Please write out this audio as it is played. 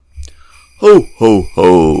Ho, ho,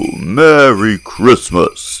 ho! Merry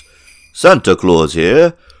Christmas! Santa Claus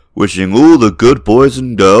here, wishing all the good boys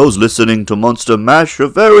and girls listening to Monster Mash a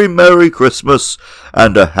very Merry Christmas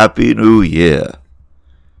and a Happy New Year.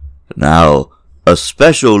 Now, a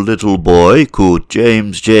special little boy called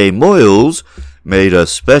James J. Moyles made a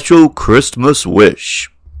special Christmas wish.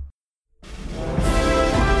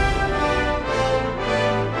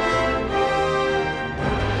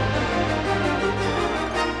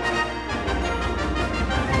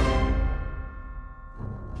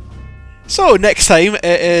 So next time it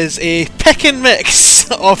is a pick and mix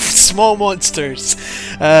of small monsters.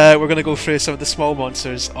 We're going to go through some of the small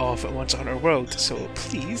monsters of Monster Hunter World, so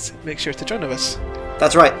please make sure to join us.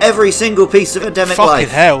 That's right, every single piece of Endemic Fucking life.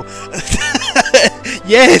 hell.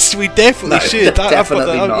 Yes, we definitely should.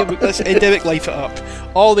 Definitely not. Let's Endemic life it up.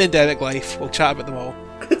 All the Endemic life, we'll chat about them all.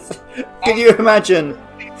 Can you imagine,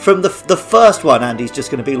 from the first one, Andy's just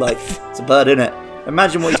going to be like, it's a bird, innit?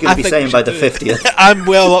 Imagine what he's going to be saying by the 50th. I'm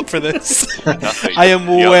well up for this. Nothing. I am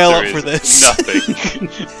well up for this. Nothing.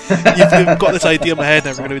 You've got this idea in my head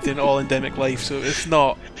now. We're going to be doing all Endemic life, so if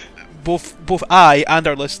not, both I and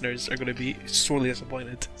our listeners are going to be sorely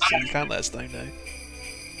disappointed. So you can't let us down now.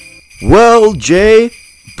 Well, Jay,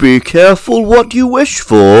 be careful what you wish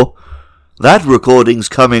for. That recording's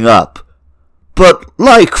coming up. But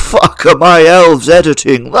like fuck are my elves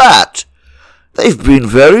editing that? They've been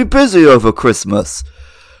very busy over Christmas,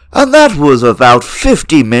 and that was about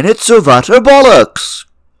 50 minutes of utter bollocks.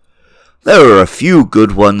 There are a few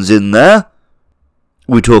good ones in there.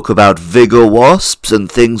 We talk about vigor wasps and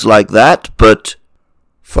things like that, but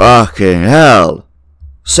fucking hell.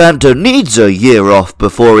 Santa needs a year off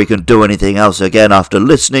before he can do anything else again after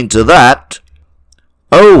listening to that.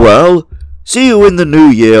 Oh well, see you in the new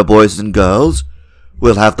year, boys and girls.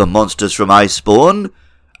 We'll have the monsters from Iceborne,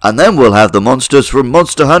 and then we'll have the monsters from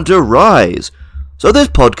Monster Hunter Rise, so this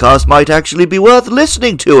podcast might actually be worth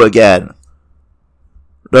listening to again.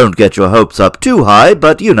 Don't get your hopes up too high,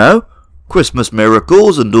 but you know, Christmas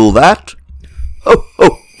miracles and all that. Ho,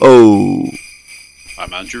 ho, ho!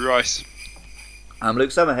 I'm Andrew Rice. I'm Luke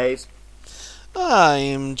Summerhays.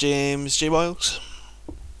 I'm James J. Wiles.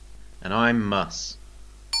 And I'm Mus.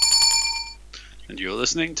 And you're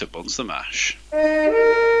listening to Monster Mash.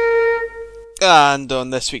 And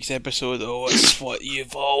on this week's episode, it's what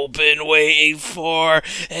you've all been waiting for.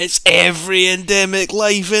 It's every endemic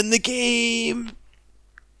life in the game.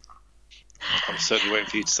 I'm certainly waiting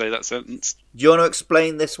for you to say that sentence. Do you want to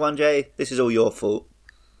explain this one, Jay? This is all your fault.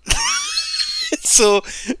 So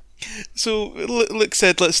Luke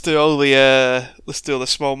said, let's do all the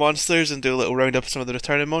small monsters and do a little roundup of some of the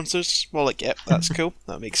returning monsters. Well, like, yep, that's cool.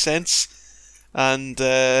 That makes sense. And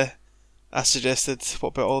I suggested,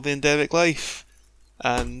 what about all the endemic life?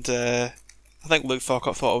 And I think Luke thought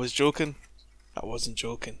I was joking. I wasn't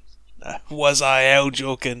joking. Was I hell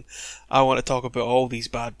joking? I want to talk about all these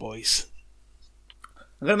bad boys.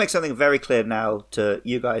 I'm going to make something very clear now to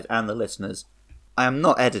you guys and the listeners. I am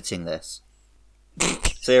not editing this.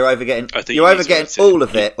 So you're either getting all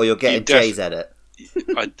of it, or you're getting Jay's edit.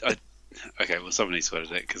 Okay, well, someone needs to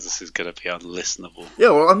edit it, because this is going to be unlistenable. Yeah,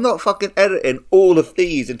 well, I'm not fucking editing all of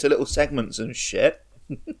these into little segments and shit.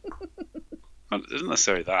 Well, it isn't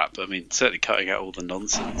necessarily that, but I mean, certainly cutting out all the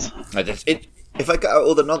nonsense. If I cut out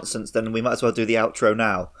all the nonsense, then we might as well do the outro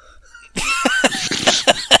now.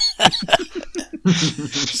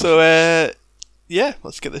 So, yeah,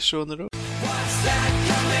 let's get this show on the road.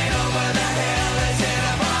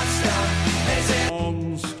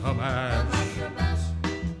 Monster Mash.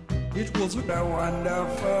 It was a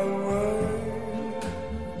wonderful world.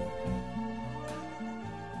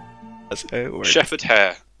 That's how it works. Shepherd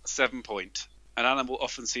hare, 7 point. An animal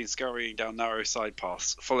often seen scurrying down narrow side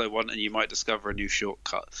paths. Follow one and you might discover a new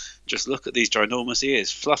shortcut. Just look at these ginormous ears,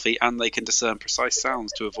 fluffy, and they can discern precise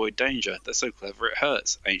sounds to avoid danger. They're so clever it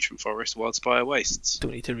hurts. Ancient forest, wildspire wastes.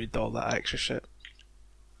 Don't need to read all that extra shit.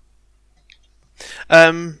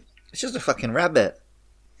 It's just a fucking rabbit.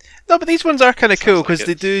 No, but these ones are kind of cool like because it.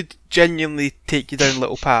 they do genuinely take you down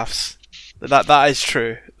little paths. That is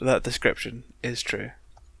true. That description is true.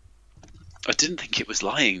 I didn't think it was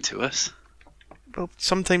lying to us. Well,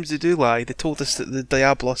 sometimes they do lie. They told us that the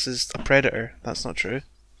Diablos is a predator. That's not true.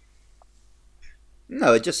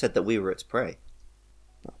 No, it just said that we were its prey.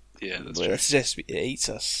 Yeah, that's Well, true. it suggests it eats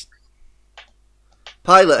us.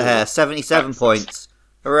 Pilot hare, 77 points.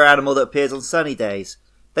 A rare animal that appears on sunny days.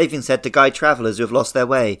 They've been said to guide travellers who have lost their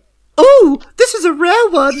way. Ooh, this is a rare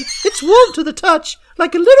one. It's warm to the touch,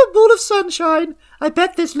 like a little ball of sunshine. I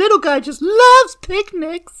bet this little guy just loves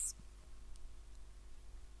picnics.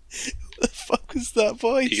 What the fuck was that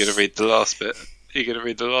voice? You're going to read the last bit? you going to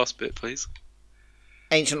read the last bit, please?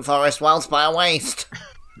 Ancient forest wells by a waste.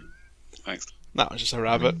 Thanks. That was just a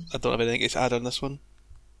rabbit. I don't have anything to add on this one.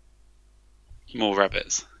 More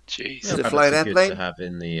rabbits. Jeez. Is it Rabbits flying are airplane? good to have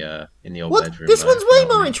in the old What? bedroom. This though, one's you know way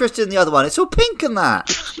what I more mean? interesting than the other one. It's all pink and that.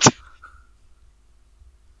 Is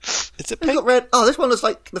it It's pink? got red. Oh, this one looks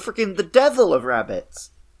like the devil of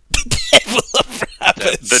rabbits. Devil of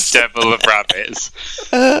rabbits. The devil of rabbits.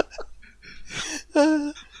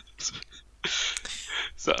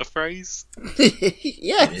 Is that a phrase?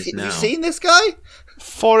 Yeah, It is have now. you seen this guy?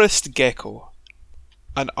 Forest gecko.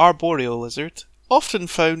 An arboreal lizard, often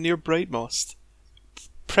found near bright moss,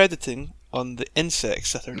 predating on the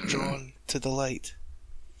insects that are drawn to the light.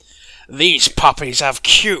 These puppies have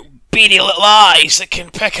cute, beady little eyes that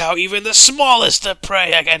can pick out even the smallest of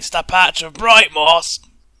prey against a patch of bright moss.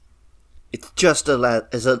 It's just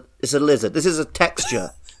it's a lizard. This is a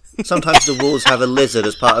texture. Sometimes the walls have a lizard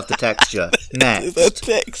as part of the texture. The Next.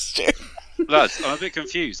 texture. Lads, I'm a bit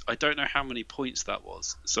confused. I don't know how many points that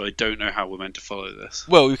was, so I don't know how we're meant to follow this.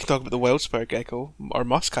 Well, we can talk about the wild spur gecko, or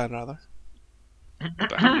muscan rather.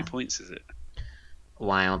 But how many points is it?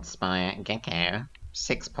 Wild spire gecko,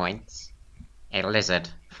 6 points. A lizard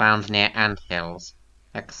found near anthills.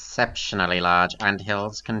 Exceptionally large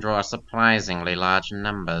anthills can draw surprisingly large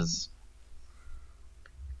numbers.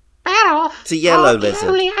 Barrow It's a yellow aren't the lizard.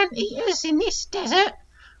 only anteaters in this desert.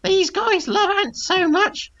 These guys love ants so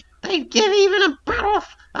much they'd give even a barrow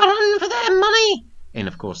a run for their money. In,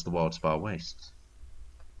 of course, the wild spar wastes.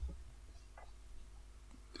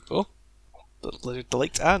 Oh, the lizard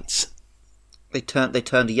likes ants. They turned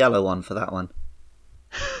a yellow on for that one.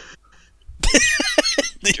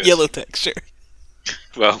 The Good. yellow texture.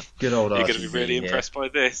 Well, Good old you're going to be RGB, really yeah. impressed by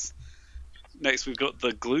this. Next, we've got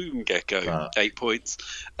the gloom gecko, Ah. 8 points.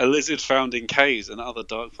 A lizard found in caves and other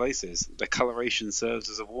dark places. Their coloration serves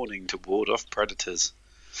as a warning to ward off predators.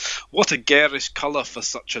 What a garish colour for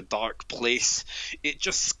such a dark place. It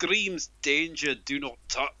just screams danger, do not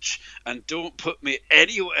touch, and don't put me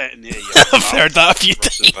anywhere near you. I've heard that a few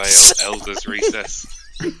Across the times. veil, Elder's recess.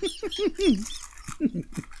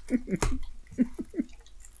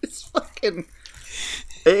 It's fucking.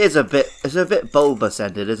 It's a bit bulbous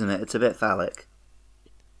ended, isn't it? It's a bit phallic.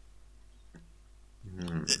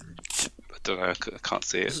 I don't know, I can't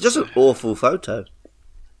see it. It's just an awful photo.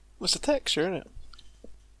 What's the texture in it?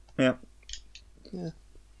 Yeah. Yeah.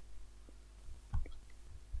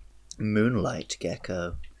 Moonlight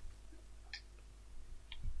gecko.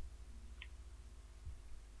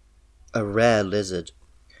 A rare lizard,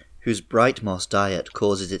 whose bright moss diet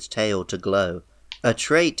causes its tail to glow, a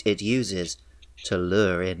trait it uses to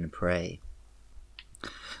lure in prey.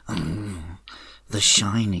 The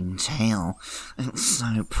shining tail, it's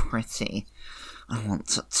so pretty. I want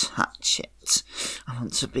to touch it. I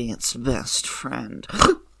want to be its best friend.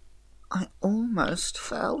 I almost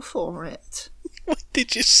fell for it. What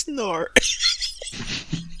did you snort?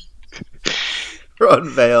 Ron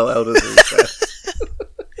Vale, Elder's Recess.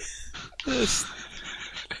 This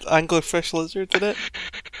anglerfish lizard in it.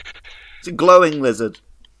 It's a glowing lizard.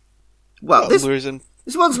 Well, That this lures in.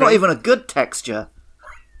 one's not even a good texture.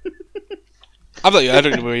 I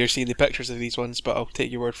don't know where you're seeing the pictures of these ones, but I'll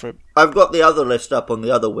take your word for it. I've got the other list up on the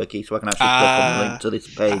other wiki, so I can actually click on the link to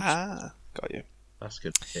this page. Ah, got you. That's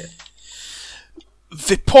good. Yeah.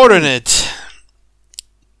 Viporinid.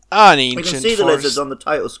 An You ancient can see the forest. lizards on the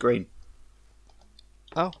title screen.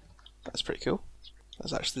 Oh, that's pretty cool.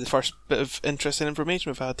 That's actually the first bit of interesting information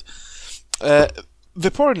we've had.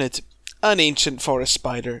 Viporinid, an ancient forest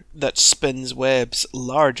spider that spins webs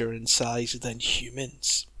larger in size than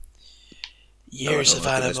humans. Years I of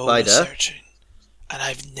don't like a animal spider. researching, and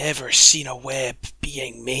I've never seen a web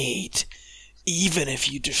being made. Even if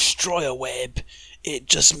you destroy a web, it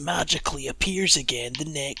just magically appears again the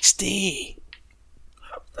next day.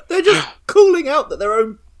 They're just cooling out that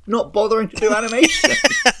they're not bothering to do animation.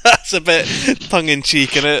 That's a bit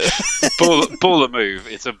tongue-in-cheek, isn't it? Baller move.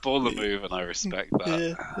 It's a baller move, and I respect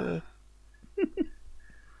that. Yeah.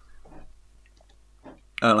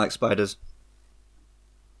 I don't like spiders,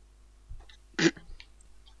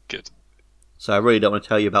 Good. so I really don't want to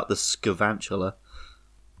tell you about the Scavantula.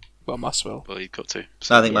 Well, must will. Well, you've got to.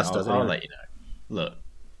 I think Yeah, Must does I'll anyway. let you know. Look,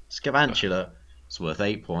 Scavantula is worth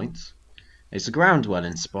 8 points. It's a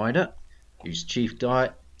ground-dwelling spider whose chief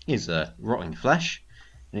diet is rotting flesh,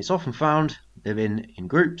 and it's often found living in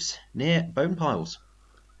groups near bone piles.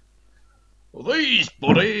 These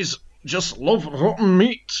buddies just love rotten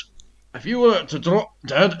meat. If you were to drop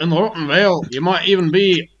dead in the rotten vale, you might even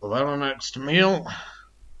be their next meal.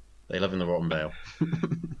 They live in the rotten vale.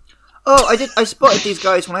 Oh, I spotted these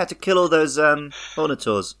guys when I had to kill all those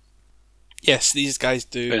Ornitors. Yes, these guys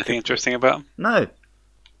do. Anything interesting about them? No.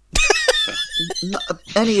 Not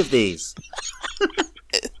any of these.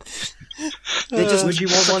 They're just Would you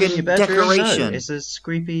want one in fucking your bedroom? decoration. No, it's a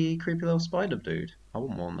creepy little spider dude. I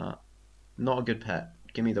wouldn't want that. Not a good pet.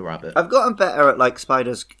 Give me the rabbit. I've gotten better at like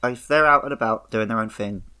spiders. If they're out and about doing their own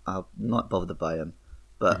thing, I'll not bother by them.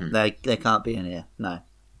 But they can't be in here. No.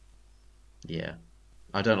 Yeah.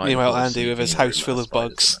 I don't like. Meanwhile, the thought of Andy with his sneaking house in full where of spiders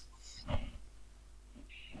bugs.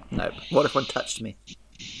 No. What if one touched me? are.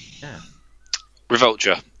 Yeah.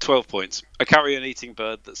 Revolture, 12 points. A carrion-eating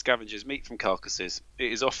bird that scavenges meat from carcasses.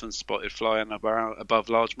 It is often spotted flying above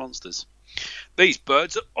large monsters. These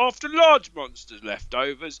birds are often large monsters'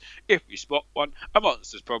 leftovers. If you spot one, a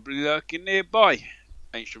monster's probably lurking nearby.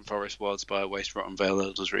 Ancient Forest, Wildspire, Waste, Rotten Vale,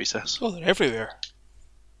 Elder's Recess. Oh, they're everywhere.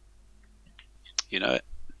 You know it.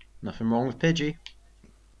 Nothing wrong with Pidgey.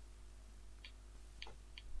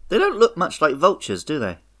 They don't look much like vultures, do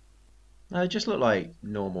they? No, they just look like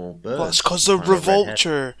normal birds. Well, it's because they're Kind of red head.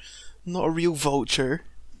 revolture, not a real vulture.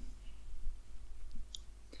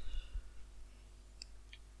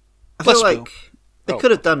 I feel Blissbill. like they Oh.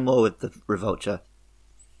 could have done more with the Revolture.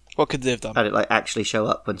 What could they have done? Had it like actually show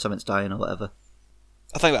up when something's dying or whatever.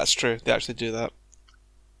 I think that's true. They actually do that.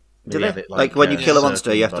 Do Maybe they? have it, Like when you kill a monster,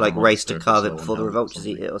 circled you have to by like the race to monster carve it slow before the down or Revoltures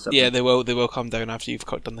something. eat it or something. Yeah, they will. They will come down after you've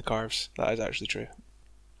done the carves. That is actually true.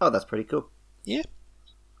 Oh, that's pretty cool. Yeah.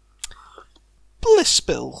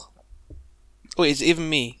 Blissbill. Wait, is it even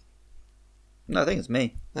me? No, I think it's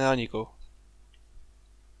me. On you go.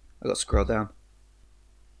 I got to scroll down.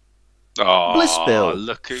 Oh, Blissbill.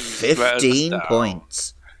 look who's letting us 15 down.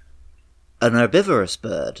 points. An herbivorous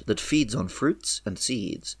bird that feeds on fruits and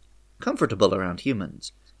seeds, comfortable around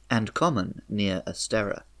humans, and common near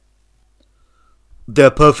Astera. Their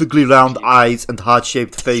perfectly round eyes and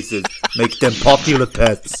heart-shaped faces make them popular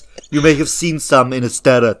pets. You may have seen some in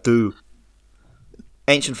Astera too.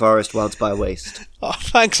 Ancient Forest, Wildspire Waste. Oh,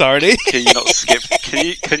 thanks, Artie. Can you not skip?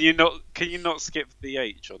 Can you not skip the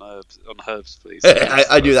H on herbs, please?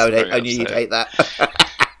 I knew that would hate. Very I knew you'd upsetting. hate that.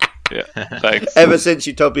 Yeah, thanks. Ever since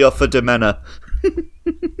you told me off for Demena.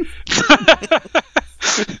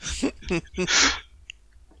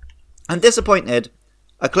 I'm disappointed.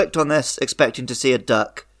 I clicked on this expecting to see a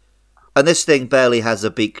duck, and this thing barely has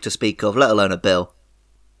a beak to speak of, let alone a bill.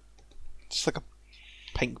 It's like a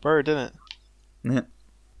pink bird, isn't it? Yeah.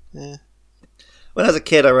 Yeah. When I was a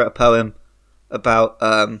kid, I wrote a poem about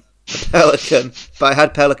a pelican, but I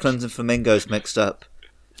had pelicans and flamingos mixed up.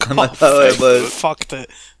 And my poem was... Fucked it.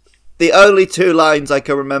 The only two lines I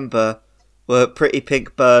can remember were pretty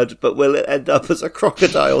pink bird, but will it end up as a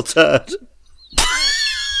crocodile turd?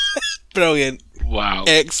 Brilliant. Wow.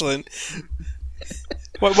 Excellent.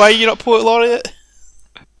 Why are you not poet laureate?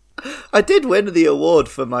 I did win the award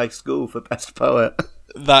for my school for best poet.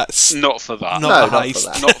 That's Not for that. not No, the not heist. for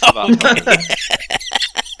that. Not for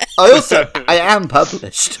that. I am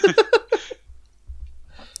published.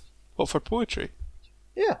 What, for poetry?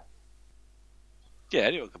 Yeah. Yeah,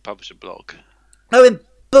 anyone can publish a blog. No, in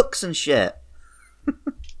books and shit.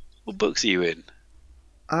 What books are you in?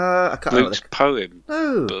 I can't remember. Luke's poem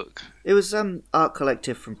No, book. it was Art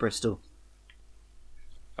Collective from Bristol.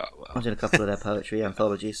 Oh, I well. did a couple of their poetry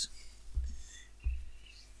anthologies.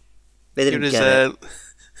 They Here didn't is get it.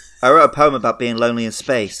 I wrote a poem about being lonely in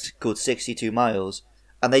space called 62 Miles,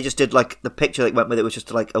 and they just did like the picture that went with it was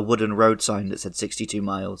just like a wooden road sign that said 62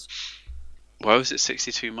 miles. Why was it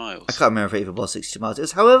 62 miles? I can't remember if it even was 62 miles. It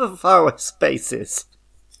was however far away space is.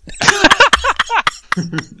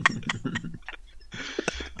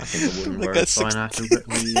 I think a wooden Like road that's sign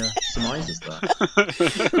accurately surmises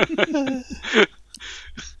that.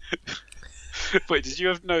 Wait, did you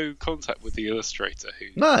have no contact with the illustrator who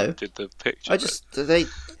No. did the picture? They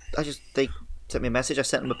sent me a message. I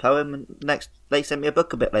sent them a poem, and they sent me a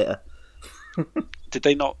book a bit later. Did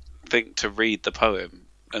they not think to read the poem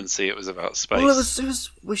and see it was about space? Well,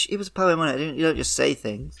 it was a poem, wasn't it? You don't just say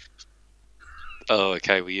things. Oh,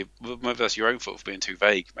 okay. Well, maybe that's your own fault for being too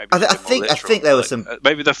vague. Maybe I it should be more think literal, there was some.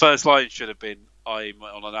 Maybe the first line should have been, "I'm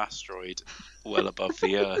on an asteroid, well above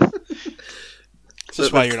the Earth." This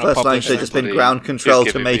is why you're not First line published. should have just been Somebody ground control is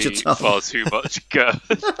to giving Major me Tom. Far too much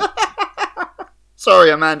girth. Sorry,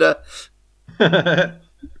 Amanda.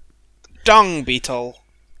 Dung beetle.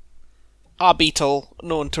 A beetle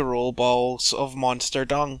known to roll balls of monster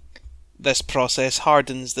dung. This process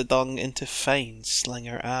hardens the dung into fine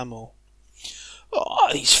slinger ammo. Oh,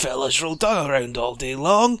 these fellas roll dung around all day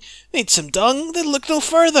long. Need some dung, then look no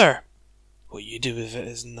further. What you do with it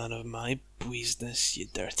is none of my business, you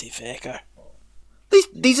dirty fecker.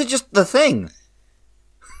 These are just the thing.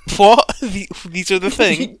 What? These are the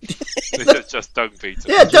thing. They're just dung beetles.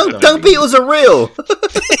 Yeah, dung beetles are real.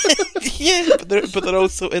 Yeah, but they're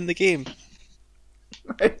also in the game.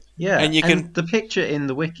 Yeah, And you can- the picture in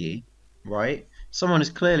the wiki, right? Someone has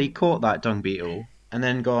clearly caught that dung beetle and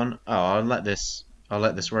then gone, "Oh, I'll let this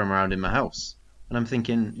roam around in my house." And I'm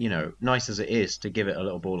thinking, nice as it is to give it a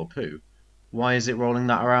little ball of poo, why is it rolling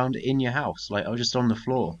that around in your house, like just on the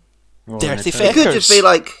floor? rolling Dirty a toe? It could just be Feckers.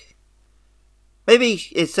 like, maybe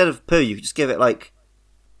instead of poo, you could just give it like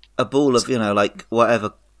a ball of, like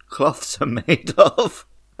whatever cloths are made of,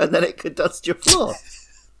 and then it could dust your floor.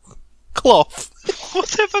 Cloth.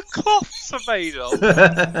 Whatever cloths are made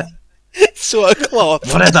of. So a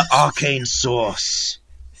cloth. Whatever arcane source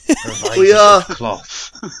provides We us are- with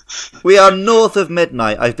cloth. We are north of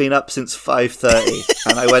midnight. I've been up since 5:30,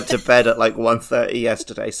 and I went to bed at like 1:30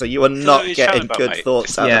 yesterday. So you are not what you're getting chatting about, good mate.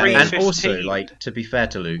 thoughts out Yeah, of me. and 3:15. also, like, to be fair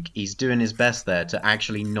to Luke, he's doing his best there to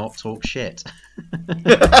actually not talk shit.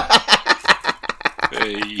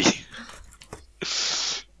 Hey.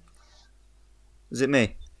 Is it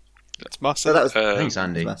me? It's must. So that was. I think it's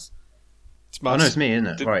Andy. Must. It's Oh, no, must. it's me, isn't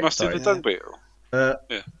it? Did Right, must have sorry. the dung beetle. Uh,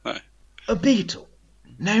 Yeah, no. A beetle,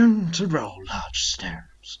 known to roll large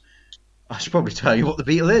stones. I should probably tell you what the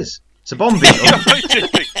beetle is. It's a bomb beetle. I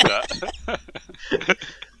did think that.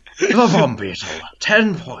 The bomb beetle,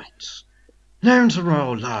 10 points. Known to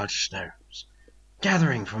roll large stones.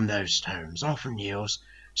 Gathering from those stones often yields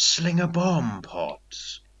slinger bomb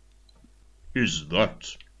pods. Is that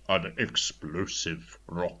an explosive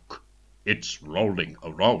rock? It's rolling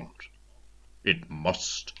around. It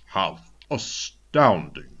must have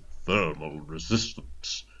astounding thermal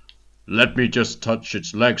resistance. Let me just touch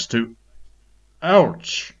its legs to...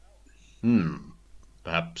 Ouch!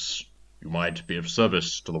 Perhaps you might be of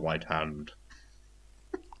service to the White Hand.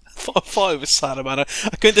 I thought it was Saruman.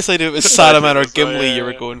 I couldn't decide if it was Saruman or was, Gimli you yeah.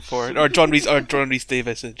 were going for, or John Rhys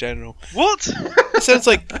Davis in general. What? It sounds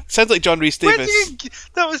like John Rhys Where Davis. did you...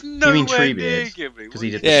 That was nowhere mean near Treebeard? Gimli. 'Cause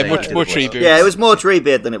he did Yeah, the more same. Treebeard. Yeah, it was more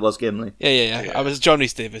Treebeard than it was Gimli. Yeah. Yeah. I was John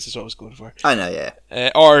Rhys Davis is what I was going for. I know,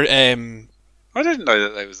 yeah. Or I didn't know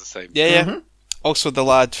that they was the same. yeah. Mhm. Also the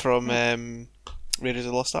lad from Raiders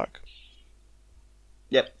of the Lost Ark.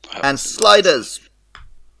 Yep. I haven't And seen sliders.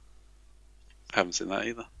 Haven't seen that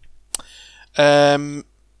either.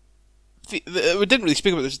 We didn't really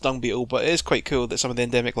speak about this dung beetle, but it is quite cool that some of the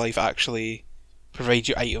endemic life actually provide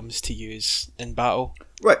you items to use in battle.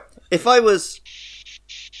 Right. If I was...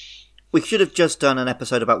 We should have just done an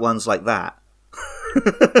episode about ones like that.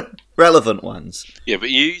 Relevant ones. Yeah, but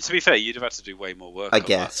to be fair, you'd have had to do way more work I on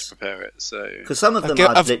guess. that to prepare it. So Because some of them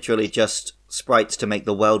are literally just sprites to make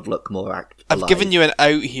the world look more alive. I've given you an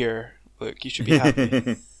out here. Look, you should be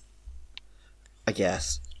happy. I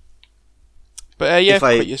guess. But yeah, If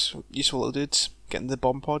I- quite useful little dudes. Getting the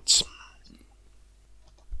bomb pods.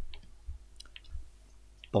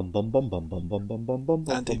 Bum bum bum bum bum bum bum bum bum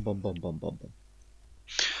bum Andy. bum bum bum bum bum.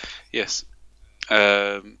 yes,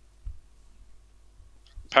 Paratoad.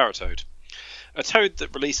 A toad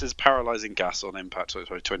that releases paralysing gas on impact,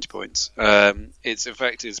 20 points. Its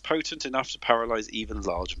effect is potent enough to paralyse even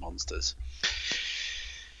large monsters.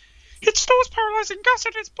 It stores paralysing gas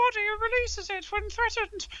in its body and releases it when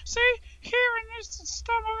threatened. See, here in its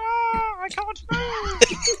stomach. I can't move.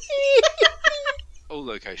 All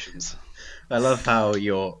locations. I love how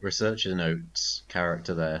your researcher notes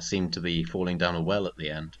character there seemed to be falling down a well at the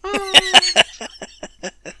end.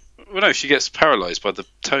 Well, no, she gets paralysed by the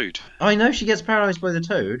toad. I know she gets paralysed by the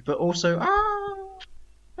toad, but also, I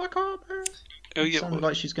can't move. Oh yeah. Sounded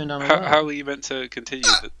like she's going down a How, well. how were you meant to continue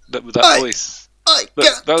with that voice?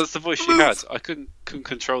 That was the voice she had. I couldn't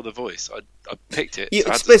control the voice. I picked it. You so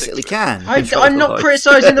I had to explicitly stick to it. can. control I'm the not voice.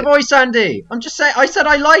 criticising the voice, Andy. I'm just saying. I said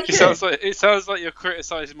I like it. It sounds like you're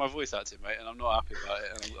criticising my voice acting, mate, and I'm not happy about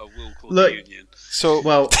it. And I will call Look, the union. So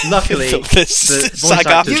Well, luckily, This the voice SAG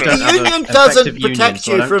actors AFTRA. don't The have union an doesn't effective union, protect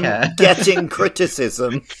so I you don't from care. getting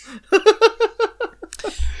criticism.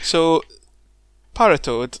 So,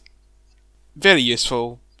 Paratoad, very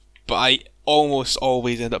useful, but I almost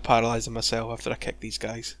always end up paralysing myself after I kick these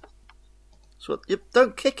guys. So you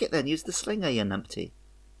don't kick it then. Use the slinger, you numpty.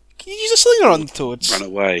 Can you use a slinger on the toads? Run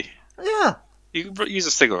away. Yeah. You can use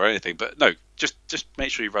a stinger or anything, but no, just make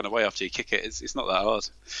sure you run away after you kick it. It's not that hard.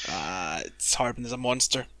 It's hard when there's a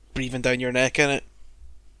monster breathing down your neck, innit?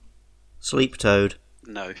 Sleep toad.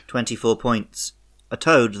 No. 24 points. A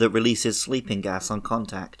toad that releases sleeping gas on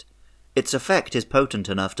contact. Its effect is potent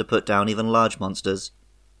enough to put down even large monsters.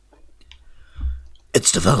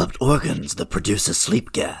 It's developed organs that produce a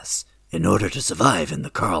sleep gas in order to survive in the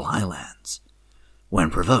Coral Highlands. When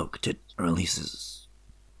provoked, it releases...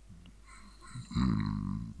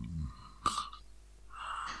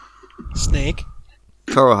 Snake.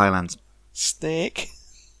 Coral Highlands. Snake.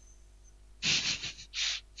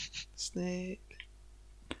 Snake.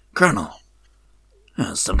 Colonel.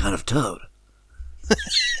 Some kind of toad.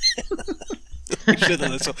 We should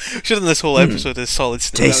have done this whole episode as solid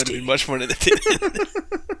snake. That would have Tasty. been much more entertaining.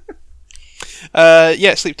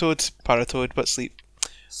 Yeah, sleep toad, paratoad, but sleep.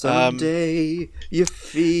 Someday your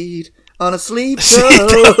feet on a sleep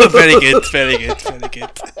toad. Very good, very good, very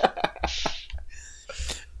good.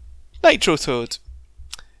 Nitro toad.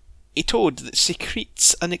 A toad that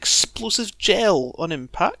secretes an explosive gel on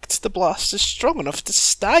impact. The blast is strong enough to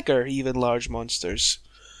stagger even large monsters.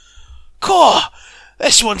 Caw!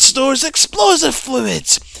 This one stores explosive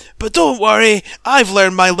fluids! But don't worry, I've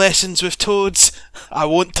learned my lessons with toads. I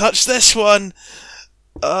won't touch this one.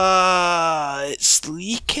 It's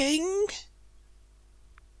leaking?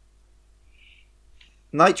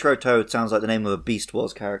 Nitro Toad sounds like the name of a Beast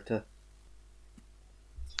Wars character.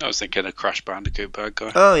 I was thinking a Crash Bandicoot bad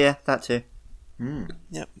guy. Oh yeah, that too.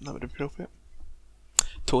 Yep, that would be appropriate.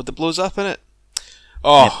 Toad that blows up in it.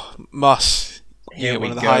 Oh, Muss. Here One we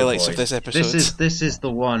of the go, highlights boys. of this episode. This is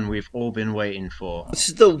the one we've all been waiting for. This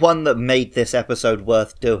is the one that made this episode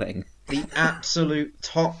worth doing. The absolute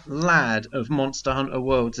top lad of Monster Hunter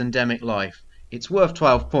World's endemic life. It's worth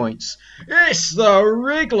 12 points. It's the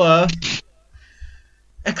Wriggler!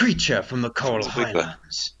 A creature from the Coral It's a Wiggler.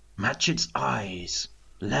 Highlands. Match its eyes.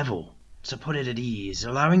 Level to put it at ease,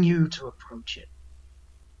 allowing you to approach it.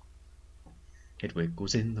 It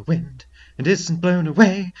wiggles in the wind and isn't blown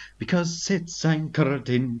away because it's anchored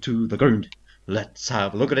into the ground. Let's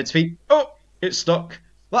have a look at its feet. Oh, it's stuck.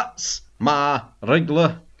 That's my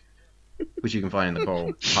Wriggler. Which you can find in the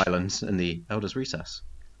Coral Highlands and the Elder's Recess.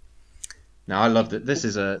 Now I love that this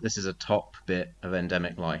is a top bit of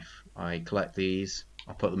endemic life. I collect these,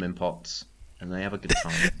 I put them in pots, and they have a good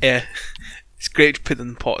time. Yeah. It's great to put them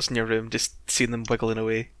in pots in your room, just seeing them wiggling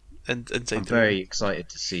away inside I'm the very room. excited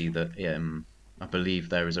to see that I believe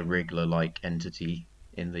there is a Wriggler-like entity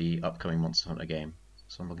in the upcoming Monster Hunter game.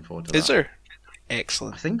 So I'm looking forward to that. Is there? I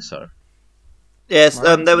Excellent. think so. Yes,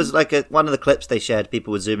 there was like one of the clips they shared.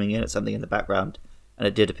 People were zooming in at something in the background, and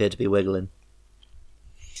it did appear to be wiggling.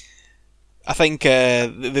 I think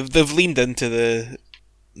they've leaned into the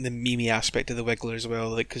meme aspect of the Wiggler as well,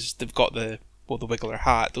 like because they've got the Wiggler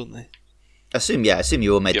hat, don't they? Assume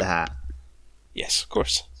you all made Yep. the hat. Yes, of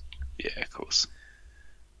course. Yeah, of course.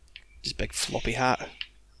 Just big floppy hat,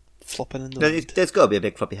 flopping in the wind. There's got to be a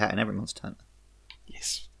big floppy hat in every Monster Hunter.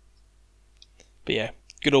 Yes. But yeah,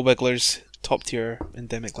 good old Wigglers, top tier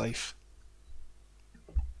endemic life.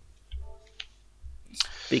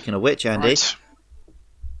 Speaking of which, Andy, Right.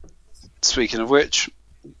 Speaking of which,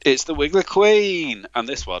 it's the Wiggler Queen, and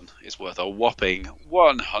this one is worth a whopping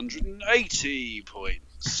 180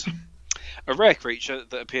 points. A rare creature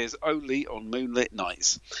that appears only on moonlit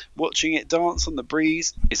nights. Watching it dance on the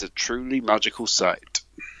breeze is a truly magical sight.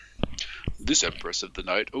 This Empress of the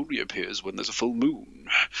Night only appears when there's a full moon.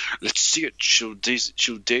 Let's see it. She'll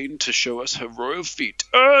deign to show us her royal feet.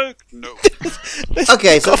 No.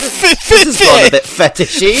 okay, so this has gone a bit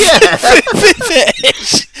fetishy. Yeah,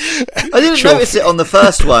 I didn't Show notice it on the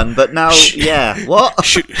first one, but now, yeah. What?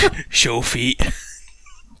 Show feet.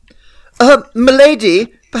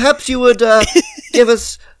 Milady, perhaps you would give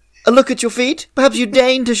us a look at your feet. Perhaps you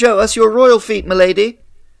deign to show us your royal feet, milady.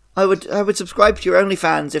 I would subscribe to your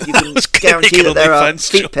OnlyFans if you can was gonna guarantee make that an there are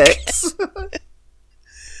OnlyFans feet joke. pics.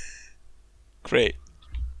 Great.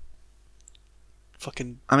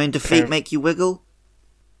 Fucking I mean, do feet make you wiggle?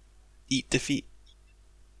 eat defeat.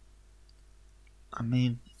 I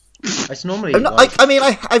mean, It's normally I'm not, like,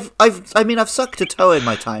 I've sucked a toe in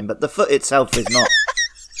my time, but the foot itself is not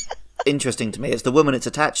interesting to me. It's the woman it's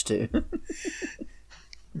attached to.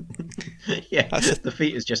 yeah, the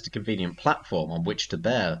feet is just a convenient platform on which to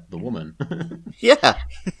bear the woman. Yeah.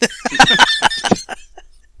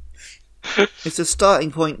 It's a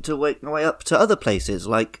starting point to work my way up to other places,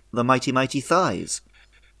 like the mighty, mighty thighs.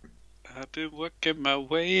 I've been working my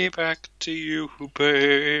way back to you,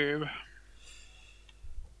 babe.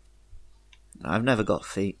 I've never got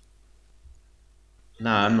feet.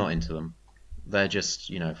 No, I'm not into them. They're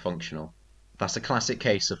just, functional. That's a classic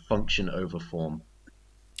case of function over form.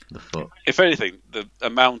 The foot. If anything, the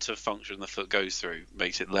amount of function the foot goes through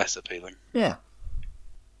makes it less appealing. Yeah.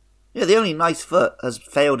 Yeah, the only nice foot has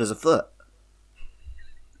failed as a foot.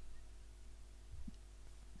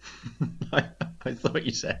 I thought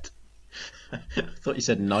you said. I thought you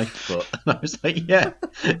said knife foot, and I was like, yeah,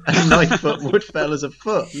 a knife foot would fail as a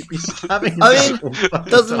foot. You'd be stabbing. I mean, people all the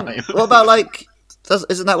doesn't... time. What about,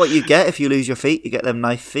 isn't that what you get if you lose your feet? You get them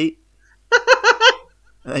knife feet?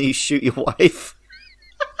 And then you shoot your wife?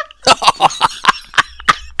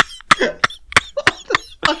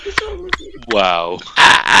 Wow.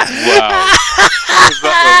 Wow. Is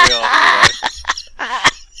that where we are today?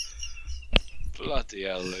 Bloody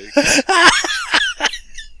hell, Luke.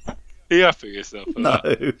 Are you happy with yourself for No.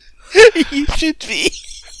 that? You should be.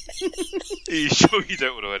 Are you sure you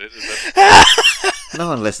don't want to edit this? No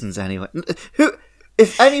one listens anyway. Who?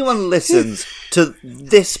 If anyone listens to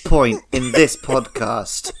this point in this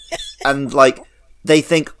podcast and, like, they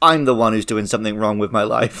think I'm the one who's doing something wrong with my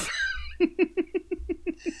life.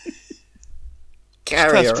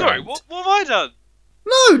 Carry on. Sorry, what have I done?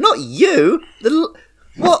 No, not you.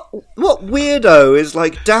 What weirdo is,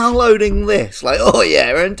 like, downloading this? Like, oh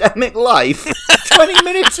yeah, Endemic Life. 20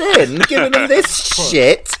 minutes in, giving them this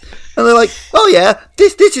shit. And they're like, oh yeah,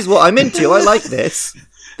 this is what I'm into. I like this.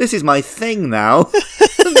 This is my thing now.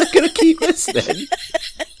 And they're going to keep listening.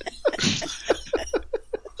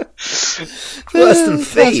 Worse than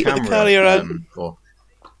feet. Carry on. Or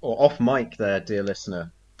off mic there, dear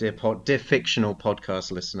listener, dear fictional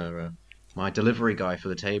podcast listener. My delivery guy for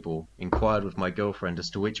the table inquired with my girlfriend as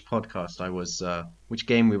to which podcast I was, which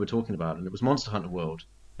game we were talking about, and it was Monster Hunter World.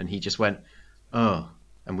 And he just went, oh.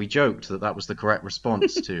 And we joked that that was the correct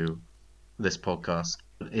response to this podcast.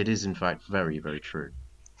 It is, in fact, very, very true.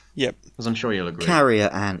 Yep. As I'm sure you'll agree. Carrier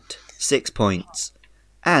ant, 6 points.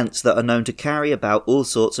 Ants that are known to carry about all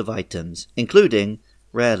sorts of items, including,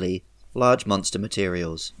 rarely, large monster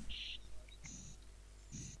materials.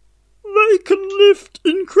 They can lift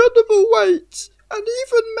incredible weights, and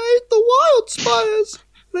even made the wild spires.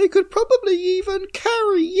 They could probably even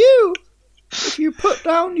carry you, if you put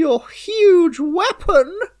down your huge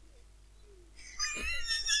weapon.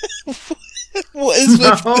 What is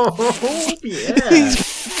with Oh, yeah. these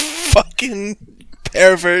fucking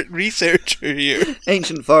pervert researcher here?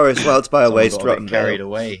 Ancient forest, wild spire Someone waste, got a bit rotten carried vale.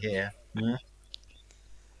 away here. Yeah.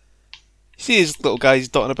 See these little guys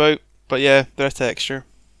dotting about, but yeah, they're a texture.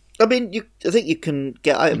 I mean, I think you can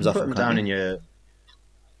get items off Put them, them can't down you? in your...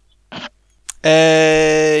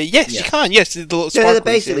 Yes, Yeah. you can. Yes, the little Yeah, sparkles. they're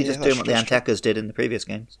basically yeah, just yeah, doing what the that's true. Antekers did in the previous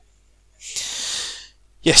games.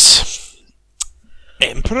 Yes.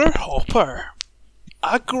 Emperor Hopper.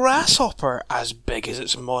 A grasshopper as big as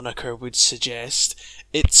its moniker would suggest.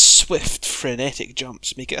 Its swift, frenetic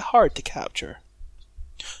jumps make it hard to capture.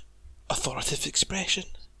 Authoritative expression.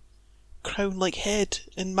 Crown-like head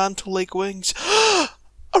and mantle-like wings.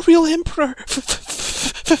 A real emperor!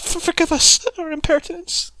 Forgive us our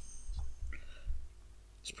impertinence.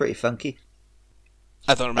 It's pretty funky.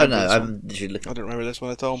 I don't I remember know, this one. I'm literally looking. I don't remember this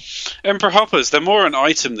one at all. Emperor Hoppers, they're more an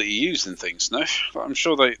item that you use than things, no? But I'm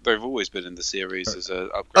sure they've always been in the series as a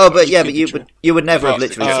upgrade. Oh, but yeah, but True. you would never have Well,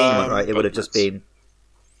 literally seen one, right? It but would have just been.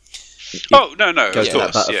 Oh, no, Go of to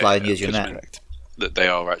that course. butterfly and yeah, use your because net. Correct. that they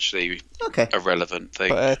are actually Okay. a relevant thing.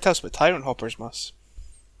 But tell us about Tyrant Hoppers, Mus.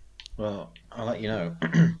 Well, I'll let you know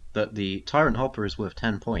that the Tyrant Hopper is worth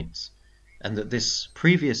 10 points, and that this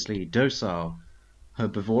previously docile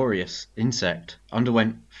herbivorous insect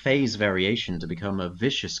underwent phase variation to become a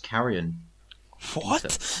vicious carrion.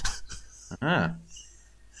 What? Ah.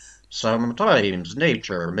 Sometimes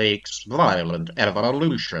nature makes violent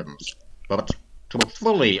evolutions, but to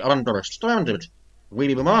fully understand it,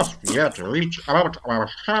 we must yet reach out our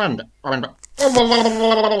hand and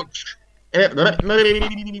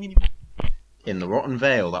in the rotten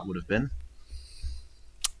veil, that would have been.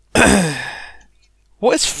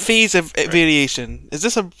 What is phase of variation? Is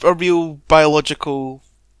this a real biological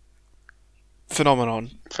phenomenon?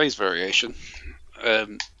 Phase variation.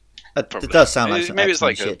 It Probably. does sound like some Maybe it's X-Men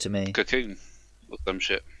like shit to me. cocoon or some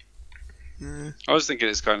shit. I was thinking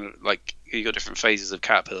it's kind of like you got different phases of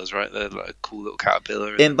caterpillars, right? They're like a cool little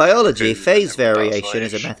caterpillar. In biology, cocoon, phase and then variation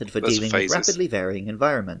is a butterfly-ish. method for Lots of dealing with phases. rapidly varying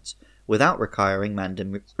environments without requiring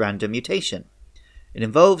random mutation. It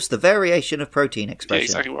involves the variation of protein Yeah, expression,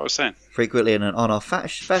 exactly what I was saying. frequently in an on-off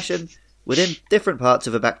fashion, within different parts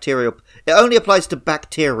of a bacterial. It only applies to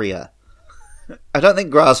bacteria. I don't think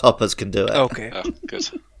grasshoppers can do it. Okay. Oh, good.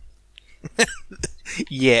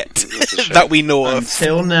 Yet. That's a shame. That we know of.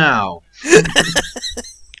 Until now.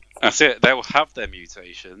 That's it. They will have their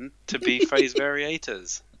mutation to be phase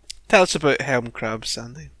variators. Tell us about helm crabs,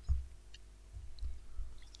 Sandy.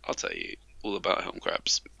 I'll tell you all about helm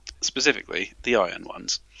crabs, specifically the iron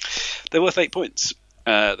ones. They're worth 8 points.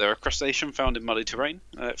 They're a crustacean found in muddy terrain.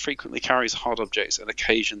 It frequently carries hard objects and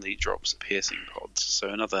occasionally drops piercing pods, so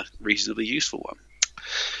another reasonably useful one.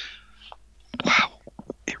 Wow,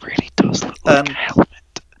 it really does look like a helmet,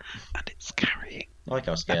 and it's carrying. Like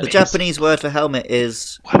I was scared. The Japanese word for helmet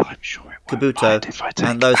is Well, I'm sure it kabuto, If I take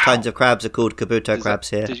and those Ow. kinds of crabs are called kabuto crabs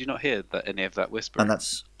here, Did you not hear that any of that whispering? and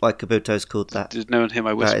that's why kabuto's called that. Did no one hear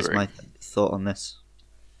my That whispering? is my thought on this.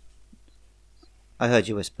 I heard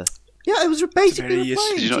you whisper. Yeah, I was basically Very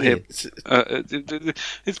useful. replying Did you not to hear? you.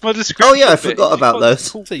 It's my description. Oh yeah, I bit. forgot You about can't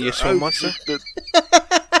those. talk It's a useful over monster.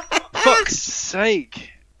 Fuck's sake!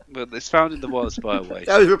 But it's found in the Wild Spyway.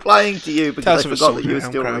 I was replying to you Tell because us I if it's forgot that you were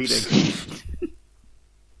soldier still elm reading. crabs.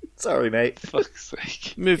 Sorry, mate. Fuck's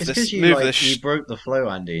sake! Move It's this. because you Move like this. you broke the flow,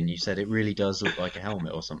 Andy, and you said it really does look like a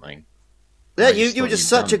helmet or something. Yeah, I you just were thought just you'd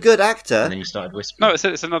such a done. good actor. And then you started whispering. No, I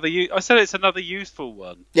said it's another. I said it's another useful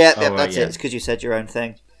one. Yeah, Oh, yeah, right, that's yeah. it. It's because you said your own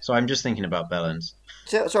thing. So I'm just thinking about Bellends.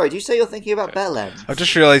 So, sorry, do you say you're thinking about Bellend? I've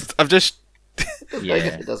just realised. I guess Yeah.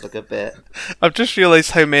 it does look a bit. I've just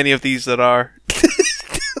realised how many of these there are.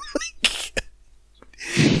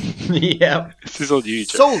 Yeah. This is on you,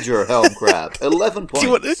 Joe. Soldier helm crab, 11 you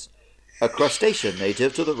want points. A crustacean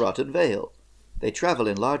native to the Rotten Vale. They travel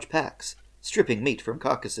in large packs, stripping meat from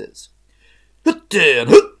carcasses.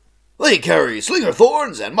 They carry slinger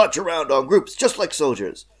thorns and march around on groups just like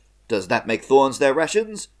soldiers. Does that make thorns their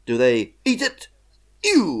rations? Do they eat it?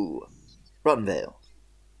 Ew! Rotten Vale.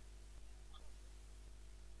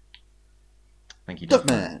 Thank you,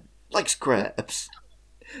 Duffman likes crabs.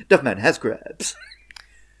 Duffman has crabs.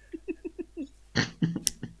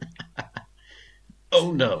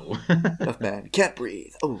 Oh no. Duffman can't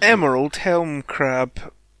breathe. Oh. Emerald helm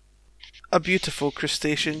crab. A beautiful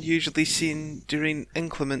crustacean usually seen during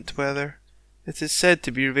inclement weather. It is said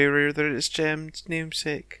to be rarer than its gemmed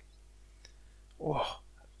namesake. Oh,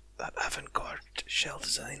 that avant-garde shell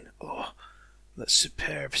design. Oh, that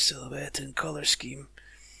superb silhouette and colour scheme.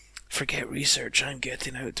 Forget research, I'm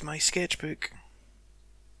getting out my sketchbook.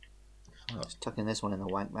 Just tucking this one in the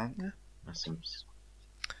wank bank. That seems...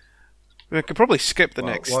 We could probably skip the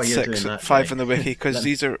Well, next while you're 6, doing that, 5 Jay, in the wiki because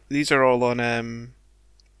let- these are all on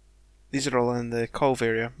these are all in the Colve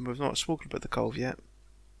area. We've not spoken about the Colve yet,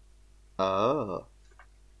 Oh.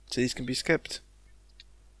 so these can be skipped.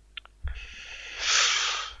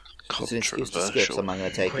 It's an excuse to skip, so I'm going to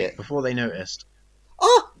take Quick, it. before they noticed,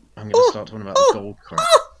 Oh! I'm going to start talking about the gold crab.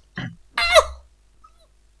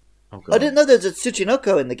 Oh god. I didn't know there's a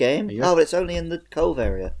Tsuchinoko in the game. Are you? Oh, but it's only in the Cove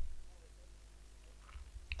area.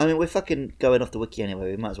 I mean, we're fucking going off the wiki anyway.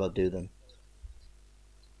 We might as well do them.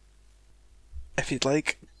 If you'd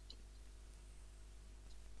like.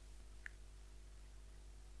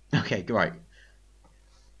 Okay, right.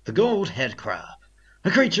 The gold head crab,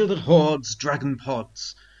 a creature that hoards dragon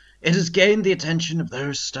pods. It has gained the attention of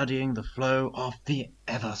those studying the flow of the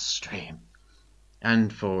Ever Stream.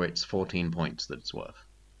 And for its 14 points that it's worth.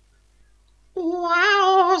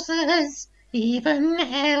 Wowzers! Even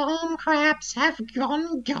helm crabs have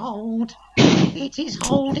gone gold. It is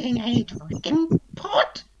holding a dragon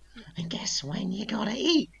pot. And guess when you gotta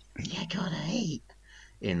eat? You gotta eat.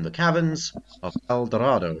 In the caverns of El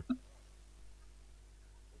Dorado.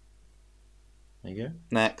 There you go.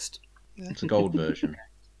 Next. It's a gold version.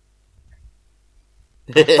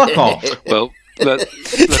 Fuck off! Well, let's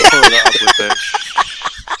follow that up with the.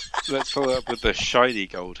 Let's follow up with the shiny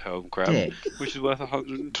gold helm crab, Dick. which is worth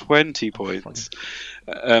 120 points.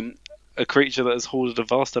 A creature that has hoarded a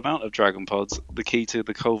vast amount of dragon pods. The key to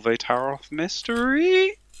the Colve Taroth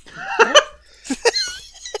mystery.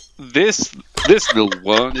 This little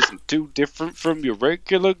one isn't too different from your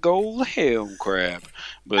regular gold helm crab,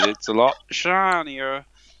 but it's a lot shinier.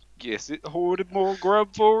 Guess it hoarded more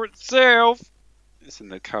grub for itself. It's in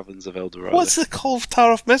the caverns of El Dorado. What's the Colve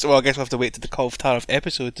Taroth mystery? Well, I guess we'll have to wait to the Colve Taroth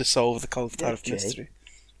episode to solve the Colve Yeah, Taroth Jay. mystery.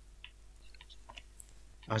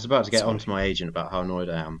 I was about to get on to my agent about how annoyed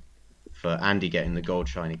I am for Andy getting the gold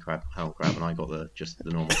shiny helm crab and I got just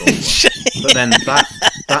the normal gold one. But then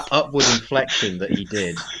that upward inflection that he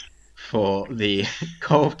did for the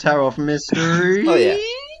Colve Taroth mystery. Oh,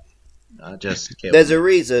 yeah. Just killed There's me. a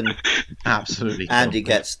reason Absolutely killed Andy me.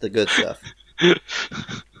 gets the good stuff.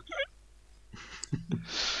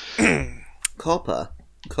 Copper.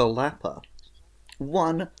 Kalapa.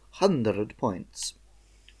 100 points.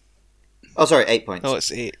 Oh, sorry, 8 points. Oh,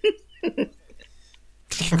 it's 8.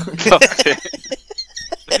 Okay.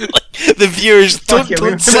 The viewers, Fuck it, we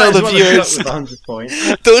don't sell might as the well have viewers. cut with 100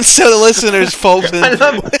 points. Don't sell the listeners false I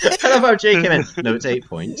info. love how Jay came in. No, it's 8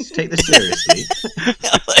 points. Take this seriously.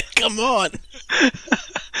 Like, come on.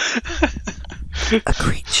 A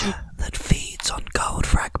creature that feeds on gold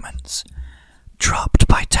fragments. Dropped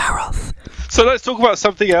by Taroth. So let's talk about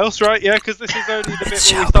something else, right? Yeah, because this is only the bit where we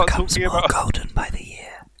start talking about. golden by the year.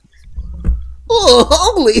 Oh,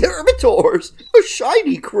 holy herbivores! A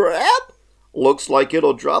shiny crab? Looks like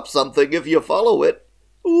it'll drop something if you follow it.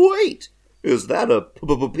 Wait, Is that a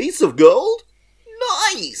piece of gold?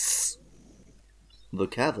 Nice! The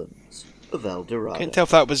caverns of El Dorado. Can't tell if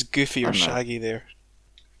that was Goofy or I don't know. Shaggy there.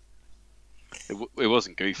 It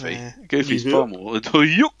wasn't Goofy. Yeah. Goofy's far more.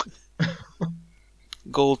 Yuck!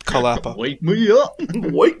 Gold Kalapa. Wake me up!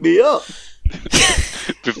 Wake me up!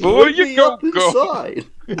 Before Wake you me go, up go. inside!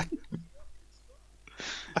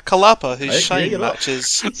 A Kalapa whose Hey, shine bring it up.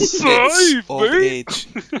 matches its Save old me. age.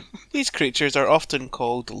 These creatures are often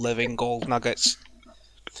called living gold nuggets.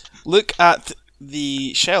 Look at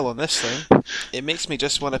the shell on this thing. It makes me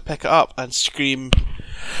just want to pick it up and scream,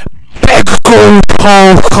 "Big gold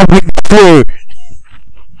hole coming through!"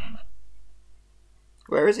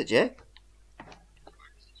 Where is it, Jay?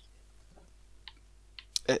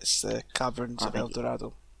 It's the caverns of thank El you.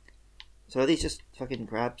 Dorado. So are these just fucking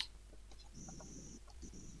crabs?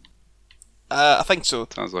 I think so.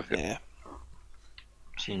 Sounds like it. Yeah.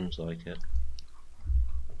 Seems like it.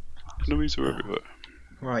 Enemies are everywhere.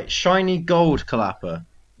 Right, shiny gold Kalapa.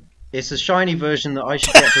 It's a shiny version that I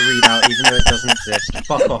should get to read out even though it doesn't exist.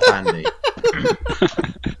 Fuck off, Andy.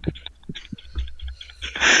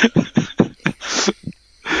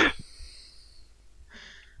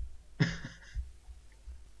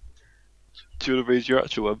 Do you want to read your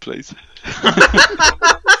actual one, please?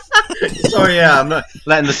 Sorry, yeah, I'm not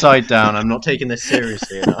letting the side down. I'm not taking this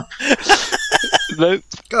seriously enough. No.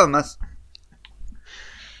 Go on, Mas.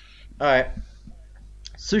 Alright.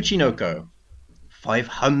 Tsuchinoko.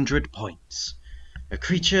 500 points. A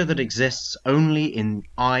creature that exists only in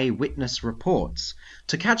eyewitness reports.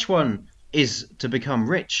 To catch one is to become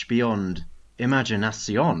rich beyond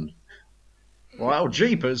imagination. Well,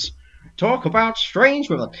 jeepers. Talk about strange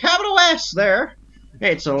with a capital S there.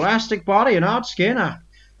 Its elastic body and odd skin.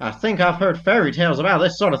 I think I've heard fairy tales about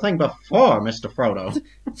this sort of thing before, Mr. Frodo.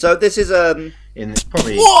 So this is In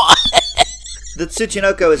probably the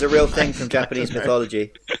Tsuchinoko is a real thing from Japanese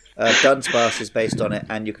mythology. Dunsparce is based on it,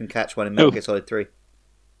 and you can catch one in Metal Gear Solid 3.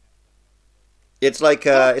 It's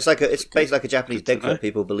basically like a Japanese Good to know. Bigfoot.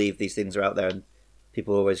 People believe these things are out there, and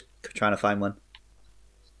people are always trying to find one.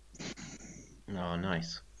 Oh,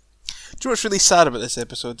 nice. Do you know what's really sad about this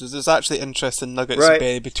episode is there's actually interesting nuggets Right.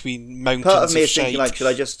 buried between mountains Part of me is shite. thinking, like, should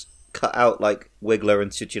I just cut out like Wiggler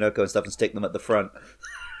and Tsuchinoko and stuff and stick them at the front?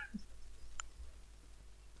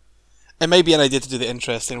 It may be an idea to do the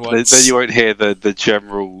interesting ones. Then you won't hear the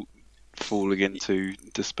general falling into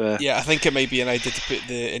despair. Yeah, I think it may be an idea to put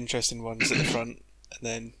the interesting ones at the front, and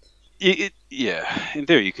then Yeah, in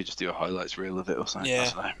theory you could just do a highlights reel of it or something.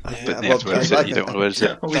 Yeah. I don't know. Yeah. But Well, you have to edit I it, you don't want to edit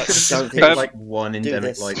it. We could have Don't just think picked we like should one do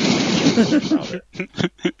endemic this. like about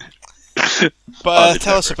it. But did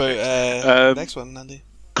tell us never. about the next one, Andy.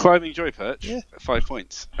 Climbing joy perch, Yeah. 5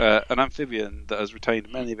 points. An amphibian that has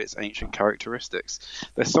retained many of its ancient characteristics.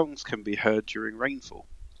 Their songs can be heard during rainfall.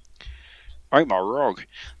 Oh my rog,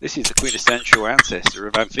 this is the quintessential ancestor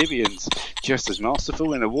of amphibians, just as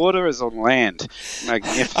masterful in the water as on land.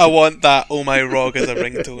 Magnificent. I want that "Oh my rog" as a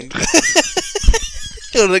ringtone.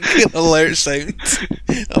 Like an alert sound.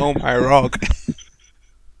 Oh my rog.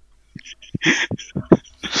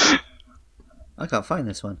 I can't find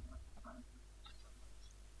this one.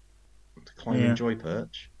 Climbing Yeah. joy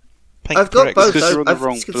perch. Pink I've got bricks. both. because you're on the I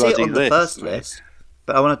wrong can see it on the bloody first list, mate. list,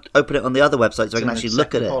 but I want to open it on the other website so I It's can in the actually look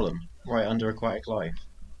at second it. column, right under aquatic life.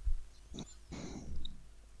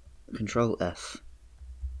 Control F.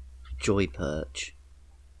 Joy perch.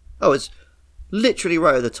 Oh, it's literally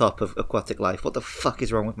right at the top of aquatic life. What the fuck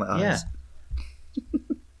is wrong with my eyes? Yeah.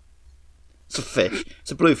 It's a fish.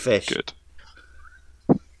 It's a blue fish. Good.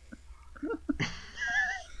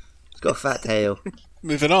 It's got a fat tail.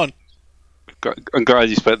 Moving on. I'm glad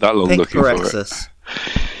you spent that long Pink looking for it. Parexus.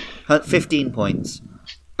 15 points.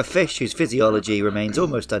 A fish whose physiology remains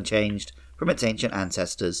almost unchanged from its ancient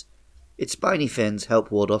ancestors. Its spiny fins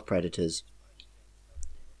help ward off predators.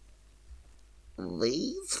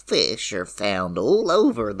 These fish are found all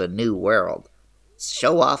over the New World.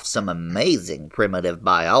 Show off some amazing primitive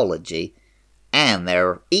biology, and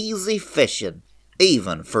they're easy fishing,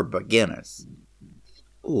 even for beginners.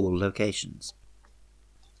 All locations.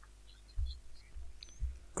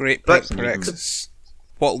 Great But- Pink Parexus.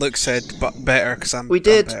 What Luke said, but better because I'm. We I'm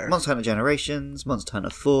did better. Monster Hunter Generations, Monster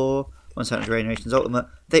Hunter 4, Monster Hunter Generations Ultimate.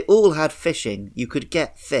 They all had fishing. You could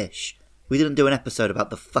get fish. We didn't do an episode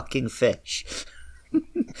about the fucking fish.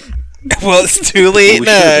 Well, it's too late We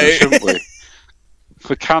now. shouldn't we?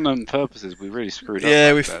 For canon purposes, we really screwed up. Yeah,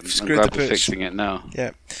 back we've then. screwed I'm glad the we're pooch. fixing it now.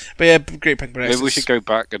 Yeah, but yeah, Great Pink Parexus. Maybe we should go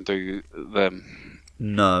back and do them.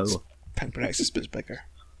 No. Pink Parexus, but it's bigger.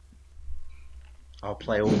 I'll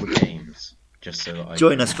play all the games just so that I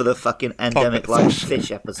Join us for the fucking Endemic Pocket Life fish.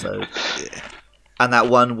 fish episode. And that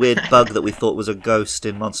one weird bug that we thought was a ghost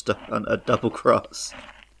in Monster Hunter Double Cross.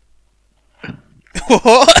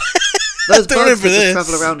 What? Those don't bugs remember that just this.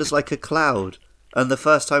 travel around us like a cloud. And the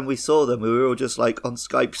first time we saw them, we were all just like on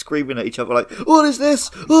Skype screaming at each other like, what is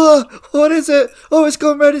this? Oh, what is it? Oh, it's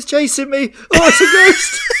gone red, it's chasing me. Oh, it's a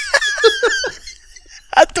ghost.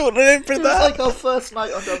 I don't remember It was that. like our first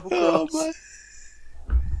night on Double Oh, Cross. man.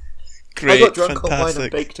 I Great, got drunk on wine and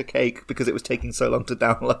fantastic. baked a cake because it was taking so long to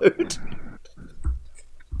download.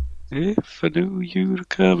 If I knew you were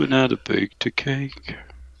coming out of baked a cake,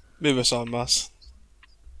 Move us on, Moss.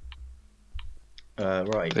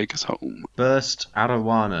 Right. take us home. Burst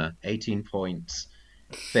Arowana, 18 points.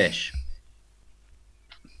 Fish.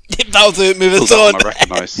 That'll do it, move Oh, us that on. one I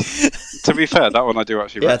recognise. To be fair, that one I do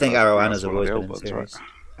actually Yeah, I think recognise. Arowanas That's have one always of the been old in ones, series.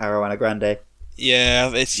 right? Arowana Grande.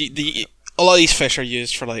 Yeah, it's a lot of these fish are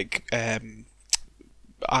used for like ammo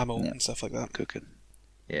and stuff like that. Cooking.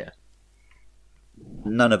 Yeah.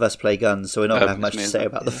 None of us play guns, so we're not going to have much it's to me, say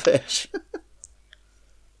about the fish.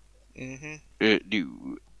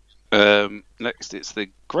 Next, it's the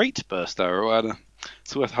Great Burst Arowana.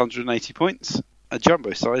 It's worth 180 points. A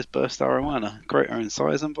jumbo-sized burst arowana, greater in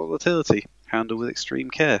size and volatility, handled with extreme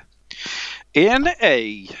care. In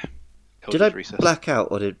a Did I Elder's Recess. black out,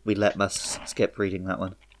 or did we let Mus skip reading that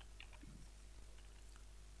one?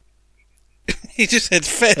 He just said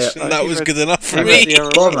fish, Yeah, and that he was read- good enough for he me. read the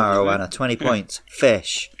arowana, Bomb didn't Arowana, 20 points.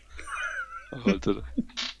 Fish. he? Oh, did it?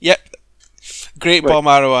 Yep. Great Wait. bomb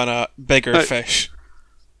arowana, bigger No. fish.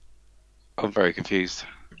 I'm very confused.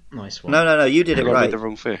 Nice one. No, you did it Did I read right. the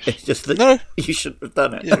wrong fish? It's just that No. you shouldn't have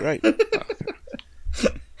done it. Yeah, right.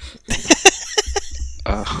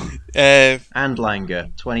 And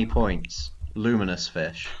Langer, 20 points. Luminous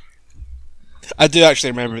fish. I do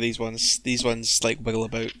actually remember these ones. These ones like wiggle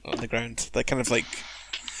about on the ground. They're kind of like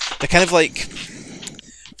Yeah, the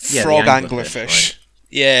frog angler anglerfish. fish,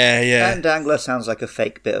 Yeah, yeah. And angler sounds like a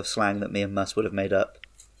fake bit of slang that me and Mus would have made up.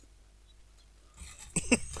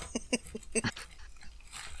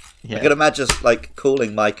 Yeah. I can imagine like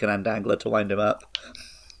calling Mike and angler to wind him up.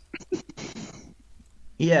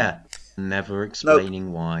 Yeah. Never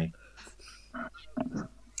explaining why.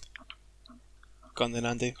 Go on then,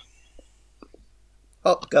 Andy.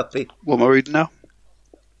 Hop guppy. What am I reading now?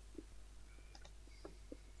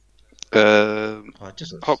 Oh, it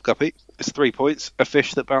just looks... Hop guppy. It's 3 points. A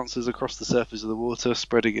fish that bounces across the surface of the water,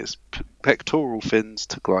 spreading its pectoral fins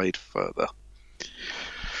to glide further.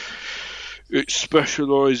 Its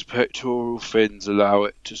specialised pectoral fins allow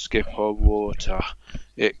it to skip on water.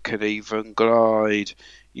 It can even glide.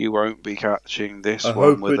 You won't be catching this I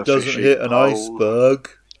one hope with it a doesn't fishing hit an pole. iceberg.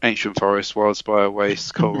 Ancient forest, Wildspire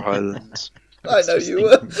Waste, Coral Highlands. I know you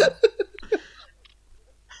were.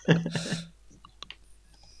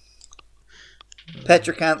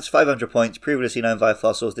 Petrocanths, 500 points. Previously known via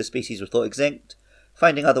fossils, this species was thought extinct.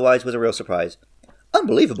 Finding otherwise was a real surprise.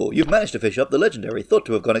 Unbelievable! You've managed to fish up the legendary, thought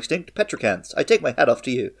to have gone extinct Petrocanths. I take my hat off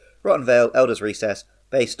to you. Rotten Vale, Elder's Recess,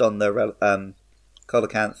 based on the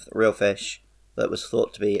Coelacanth, real fish, that was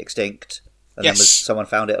thought to be extinct. And Yes. then someone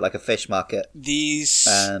found it at like a fish market. These.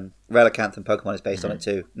 Relicanth and Pokemon is based on it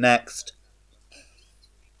too. Next.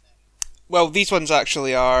 Well, these ones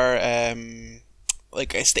actually are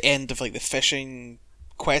like it's the end of like the fishing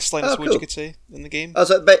quest line, I Oh, suppose you cool. could say, in the game. Oh,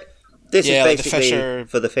 so, this Yeah, is like the basically fish are-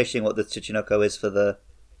 for the fishing what the Tsuchinoko is for the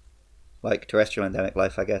like terrestrial endemic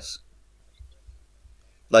life, I guess.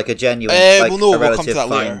 Like a genuine, like well, no, a we'll come to relative that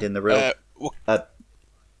find later. in the real, Well,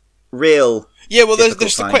 real. yeah, well, there's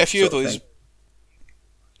difficult quite a find few of sort those. thing.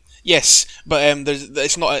 Yes, but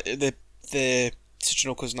it's not the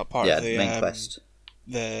Tsuchinoko's not part Yeah, of the main quest.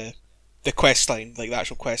 the quest line, like the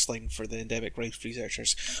actual quest line for the endemic life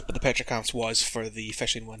researchers. But the Petrocanths was for the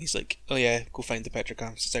fishing one. He's like, oh yeah, go find the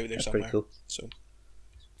Petrocanths. It's out there That's somewhere. pretty cool. So,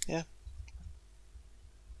 yeah.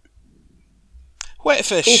 Wet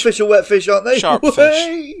fish. All fish are wet fish, aren't they? Sharp fish.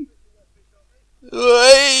 Way!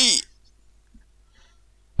 Hey!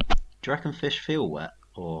 Do you reckon fish feel wet?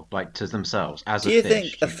 Or, like, to themselves, as Do a you fish,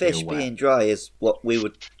 think do a you feel fish wet? being dry is what we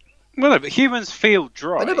would? Well, no, but humans feel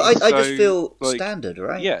dry. I know, but I just so, feel like, standard,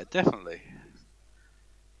 right? Yeah, definitely.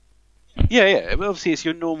 Yeah. But obviously, it's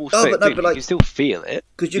your normal Oh, state. but no, of being. but You like- can still feel it.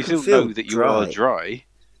 'Cause you can still feel know that you are dry. dry.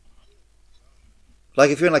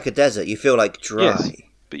 Like if you're in like a desert, you feel like dry. Yes.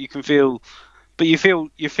 But you can feel. But you feel.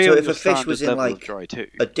 You feel. So if your a fish standard was in level of like dry too.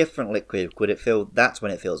 a different liquid, would it feel? That's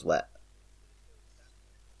when it feels wet.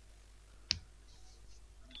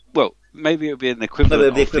 Well, maybe it would be an No, equivalent. but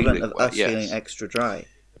it'd be of equivalent feeling of wet, us yes. feeling extra dry.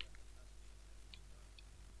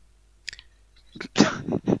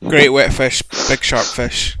 Great wet fish, big sharp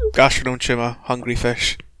fish, gastronome tuna, hungry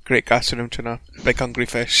fish, great gastronome tuna, big hungry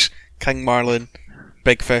fish, king marlin,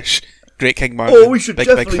 big fish. Great King Martin. Oh, we should big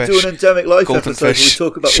definitely fish. do an Endemic Life Golden episode where we fish,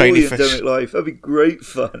 talk about all shiny the fish. Endemic Life. That'd be great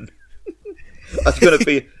fun. That's going to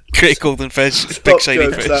be Great golden fish, top big shiny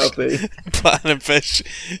jokes, fish, that'll be. platinum fish,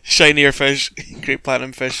 shinier fish, great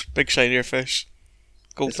platinum fish, big shinier fish.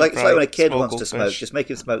 Golden It's like fry, when a kid small wants to goldfish. smoke. Just make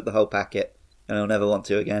him smoke the whole packet, and he'll never want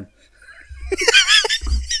to again.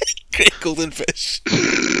 Great golden fish,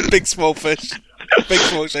 big small fish, big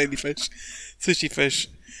small shiny fish, sushi fish.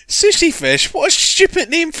 Sushi fish? What a stupid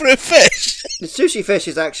name for a fish! The sushi fish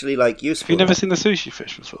is actually like useful. Have you never seen the sushi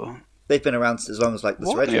fish before? They've been around as long as like the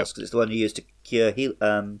What? Ceredios, because it's the one you use to cure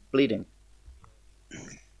bleeding.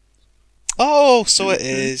 Oh, so it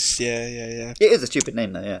is. Yeah. It is a stupid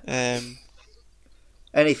name though, yeah.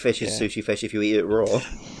 Any fish is Yeah. sushi fish if you eat it raw.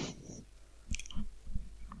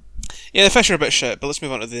 Yeah, the fish are a bit shit, but let's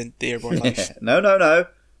move on to the airborne life. No.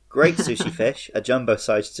 Great sushi fish, a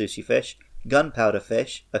jumbo-sized sushi fish. Gunpowder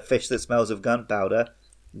fish, a fish that smells of gunpowder.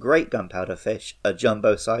 Great gunpowder fish, a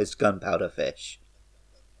jumbo-sized gunpowder fish.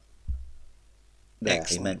 There,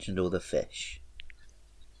 Excellent. he mentioned all the fish.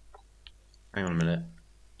 Hang on a minute.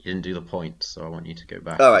 You didn't do the points, so I want you to go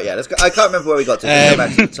back. All right, yeah, let's go. I can't remember where we got to. Let's go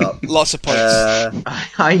back to the top. Lots of points.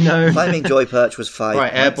 I know. Climbing joy perch was 5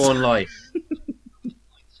 Right, points. airborne life.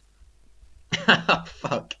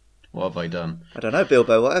 Fuck. What have I done? I don't know,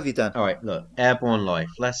 Bilbo. What have you done? All right, look, airborne life.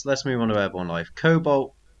 Let's move on to airborne life.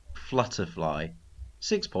 Cobalt flutterfly,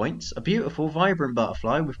 6 points. A beautiful, vibrant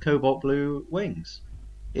butterfly with cobalt blue wings.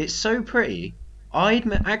 It's so pretty.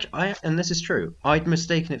 And this is true. I'd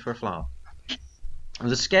mistaken it for a flower.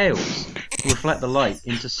 The scales reflect the light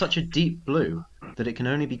into such a deep blue that it can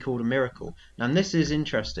only be called a miracle. And this is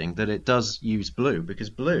interesting that it does use blue, because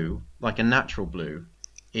blue, like a natural blue,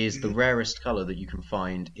 is the rarest colour that you can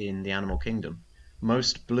find in the animal kingdom.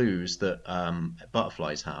 Most blues that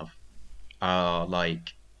butterflies have are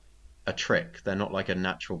like a trick. They're not like a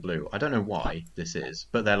natural blue. I don't know why this is,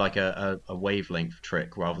 but they're like a wavelength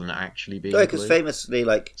trick rather than actually being Because blue. famously,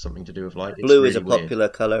 like, Something to do with light. It's blue is a really weird. popular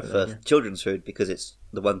colour for children's food because it's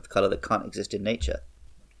the one colour that can't exist in nature.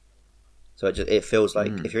 So it feels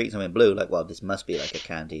like if you're eating something blue, like, well, this must be like a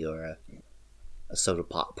candy or a soda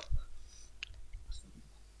pop.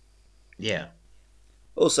 Yeah.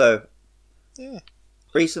 Also, Yeah.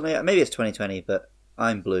 recently, maybe it's 2020, but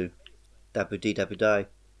I'm blue. Dabu dee dabu die.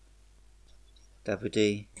 Dabu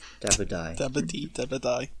dee dabu die. Dabba-dee,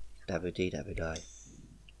 dabba-die. Dabu dee dabu die.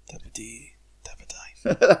 Dabba-dee, dabba-die.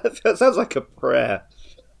 That sounds like a prayer.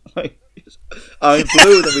 Like, I'm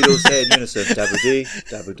blue, then we'd all say in unison, dabu dee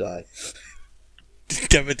dabu die.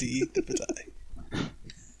 Dabba-dee, dabba-die.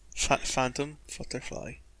 Phantom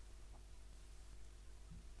Flutterfly.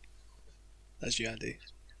 That's you, Andy.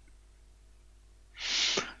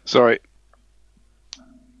 Sorry,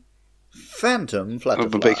 Phantom I'm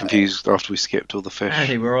flutterfly. a bit confused after we skipped all the fish.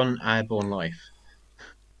 Hey, we're on airborne life.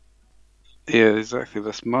 Yeah, exactly.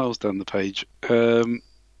 That's miles down the page. Phantom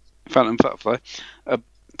butterfly,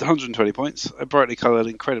 120 points. A brightly coloured,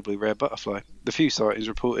 incredibly rare butterfly. The few sightings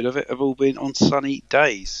reported of it have all been on sunny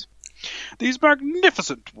days. These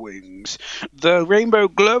magnificent wings, the rainbow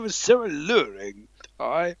glow is so alluring.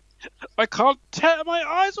 I can't tear my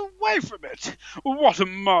eyes away from it. What a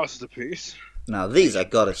masterpiece! Now, these I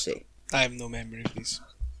gotta see. I have no memory of these.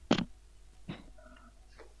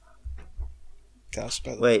 Okay, I'll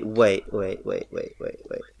spell them. Wait.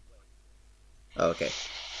 Oh, okay.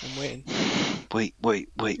 I'm waiting. Wait.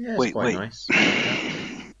 Yeah, it's quite nice.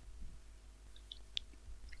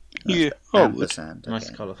 Yeah. Oh, Ampersand. Nice,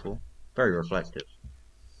 Okay. colourful, very reflective.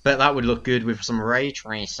 Bet that would look good with some ray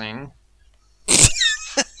tracing.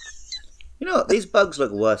 You know what? These bugs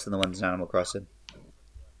look worse than the ones in Animal Crossing.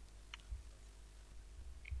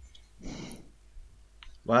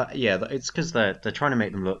 Well, yeah, it's because they're trying to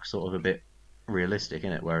make them look sort of a bit realistic,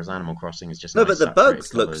 innit? Whereas Animal Crossing is just No, nice but the saturated bugs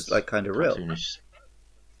colours, looks like kind of real. cartoonish.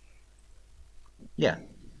 Yeah.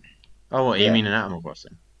 Oh, what Yeah. you mean in Animal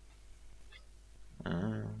Crossing?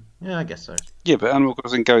 Yeah, I guess so. yeah, but Animal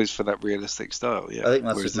Crossing goes for that realistic style. Yeah, I think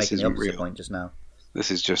that's whereas just this making the isn't opposite real. point just now.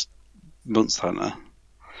 This is just Monster Hunter.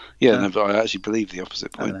 Yeah, Yeah. no, but I actually believe the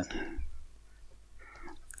opposite I don't point. know.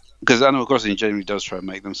 Because Animal Crossing generally does try and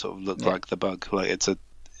make them sort of look like the bug. Like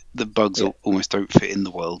the bugs almost don't fit in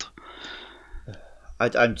the world.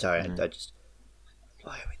 I'm sorry. I just.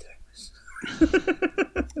 Why are we doing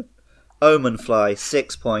this? Omen fly,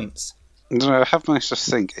 6 points. I don't know, I have managed to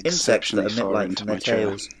sink Insects that exceptionally emit far light into from my their chair.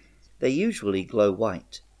 tails. They usually glow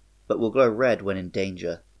white, but will glow red when in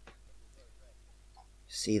danger.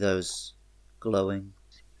 See those glowing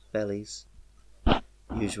bellies?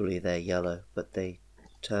 Usually they're yellow, but they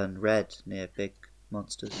turn red near big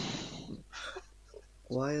monsters.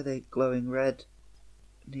 Why are they glowing red?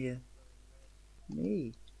 near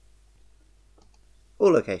me.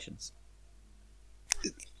 All locations.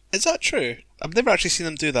 Is that true? I've never actually seen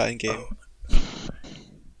them do that in game.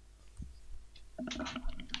 I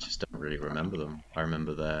just don't really remember them. I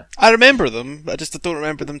remember their. I remember them, I just don't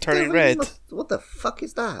remember them turning red. What the fuck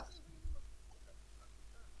is that?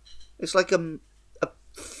 It's like a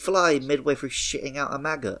fly midway through shitting out a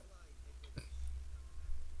maggot.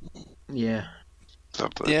 Yeah.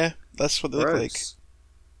 Lovely. Yeah, that's what they look like. Gross.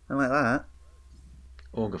 I like that.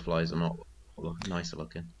 Auger flies are not nicer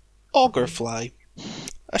looking. Augerfly.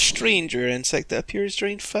 A stranger insect that appears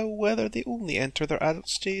during foul weather. They only enter their adult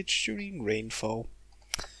stage during rainfall.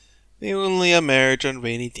 They only emerge on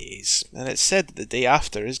rainy days, and it's said that the day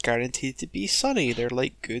after is guaranteed to be sunny. They're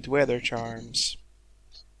like good weather charms.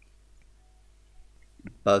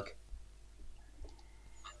 Bug.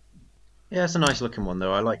 Yeah, it's a nice looking one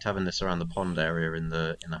though. I liked having this around the pond area in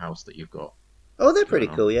the house that you've got. Oh, they're pretty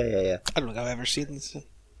Oh. cool. Yeah. I don't think I've ever seen this.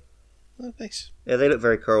 Oh, nice. Yeah, they look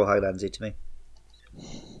very Coral Highlandsy to me.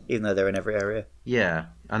 Even though they're in every area. Yeah,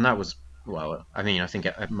 and that was well. I mean, I think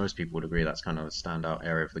most people would agree that's kind of a standout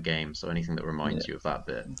area of the game. So anything that reminds you of that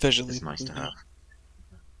bit Visually. is nice to have.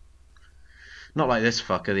 Not like this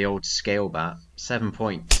fucker, the old scale bat. 7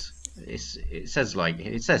 points. It says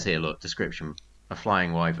here. Look, description: a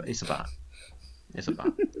flying wyvern. It's a bat. It's a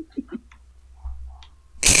bat.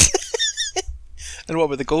 And what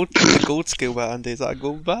about the gold scale bat, Andy? Is that a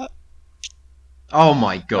gold bat? Oh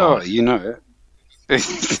my god! Oh, you know it.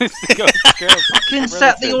 It's the gold scale bat. Fucking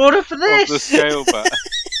set the order for Of this. the scale bat.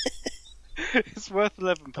 It's worth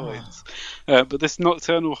 11 points. But this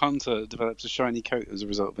nocturnal hunter develops a shiny coat as a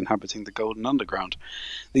result of inhabiting the golden underground.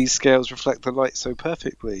 These scales reflect the light so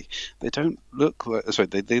perfectly. They don't look like... Sorry,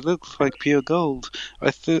 they look like pure gold.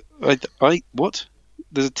 What?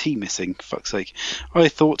 There's a T missing, for fuck's sake. I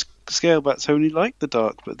thought scale bats only liked the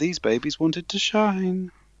dark, but these babies wanted to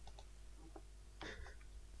shine.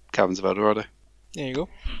 Caverns of Eldorado. There you go.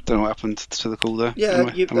 Don't know what happened to the call there. Yeah,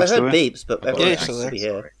 Anyway, I am I still heard there? beeps, but everyone Yeah, has still to be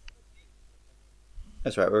here.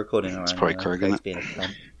 That's right, we're recording around. It's probably Krog, isn't it? being a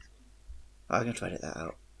cunt. I'm going to try to edit that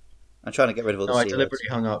out. I'm trying to get rid of all the No, I C deliberately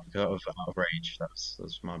words. hung up out of rage.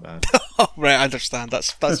 That's my bad. Oh, right, I understand. That's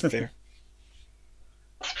fair.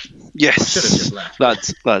 Yes, Should have just left.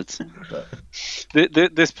 lads. But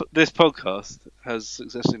This podcast has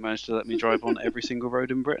successfully managed to let me drive on every single road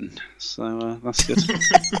in Britain, so that's good.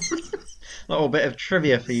 little bit of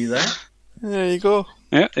trivia for you there. There you go.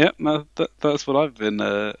 Yeah. No, that's what I've been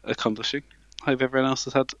accomplishing. Hope everyone else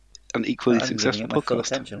has had an equally I'm successful giving it my full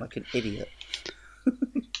podcast. attention like an idiot.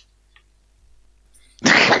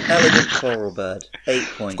 Elegant coral bird, 8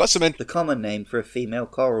 points. Got some in. The common name for a female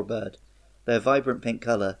coral bird. Their vibrant pink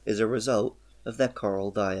colour is a result of their coral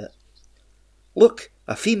diet. Look,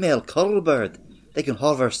 a female coral bird. They can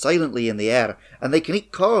hover silently in the air, and they can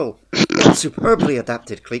eat coral. They're superbly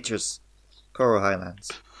adapted creatures. Coral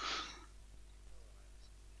Highlands.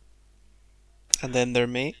 And then their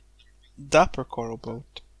mate, dapper coral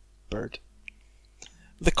bird.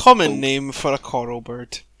 The common name for a coral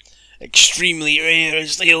bird. Extremely rare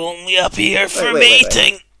as they only appear for Wait.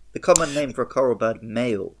 mating. The common name for a coral bird,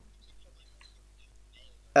 male.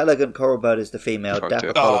 Elegant coral bird is the female, Fuck dapper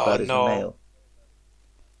it. coral Oh, bird is no. the male.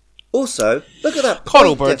 Also, look at that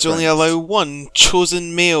Coral point birds only difference. allow one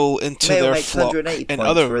chosen male into Male their makes flock. 180 In points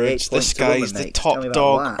other for the 8 words, points this a woman guy's the makes. Tell me top about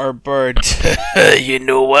dog that. or bird. You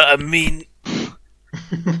know what I mean?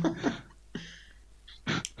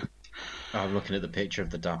 I'm looking at the picture of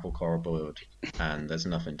the dapple coral bird, and there's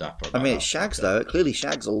nothing dapper. I about mean, that it shags fucker. though. It clearly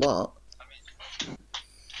shags a lot.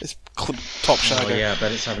 It's top Oh shagger. yeah, I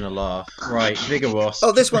bet it's having a laugh. Right, Vigor Wasp.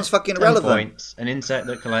 Oh, this one's fucking 10 irrelevant. points. An insect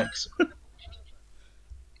that collects.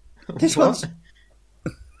 This What? one's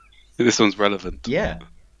This one's relevant. Yeah,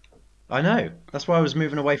 I know. That's why I was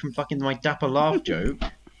moving away from fucking my dapper laugh joke.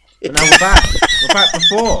 But now we're back. We're back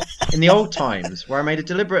before in the old times where I made a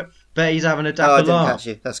deliberate. Bet he's having a Oh, I dapper didn't laugh. catch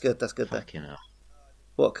you. That's good. That's good. Though. Fucking hell.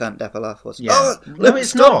 What can't dapper laugh was? Yeah. Oh, No, look,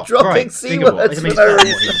 it's stop not. dropping Right, C Vigor Wasp. words I mean, for it's no better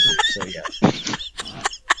than what reason. he did,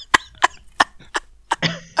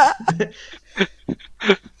 so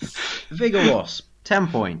yeah. Vigor Wasp, 10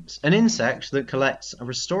 points. An insect that collects a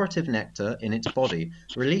restorative nectar in its body,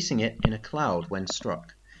 releasing it in a cloud when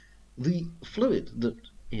struck. The fluid that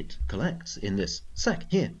it collects in this sac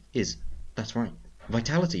here is, that's right,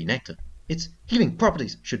 vitality nectar. Its healing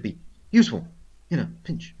properties should be useful. You know,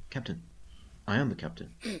 pinch, Captain. I am the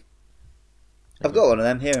captain. I've got one of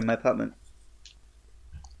them here in my apartment.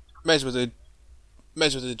 May as well do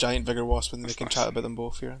the giant vigor wasp and they can chat about them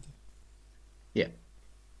both here. Andy. Yeah.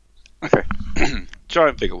 Okay.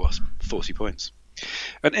 Giant Vigor Wasp, 40 points.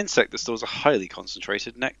 An insect that stores a highly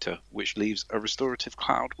concentrated nectar, which leaves a restorative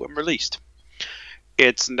cloud when released.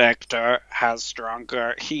 Its nectar has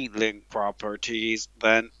stronger healing properties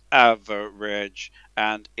than average,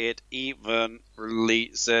 and it even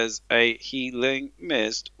releases a healing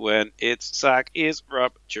mist when its sac is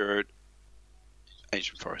ruptured.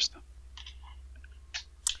 Ancient Forest.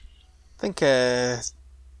 I think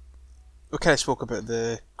we kind of spoke about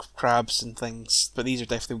the crabs and things, but these are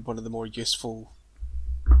definitely one of the more useful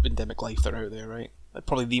endemic life that are out there, right? Like,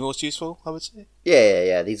 probably the most useful, I would say.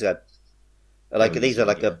 Yeah. These are like Oh, these are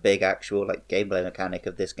like easily, a big actual like gameplay mechanic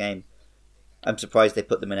of this game. I'm surprised they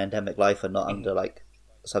put them in endemic life and not under like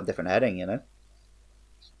some different heading. You know.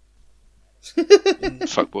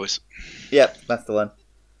 Fuck boys. Yep, that's the one.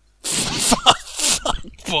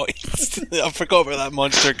 Boys, I forgot about that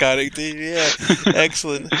monster character. Yeah,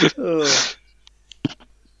 excellent. Oh.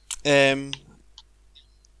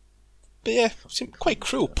 But yeah, it seemed quite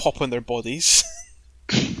cruel popping their bodies.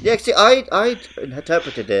 Yeah, see, I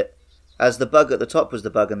interpreted it as the bug at the top was the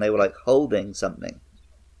bug, and they were like holding something,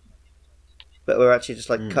 but we're actually just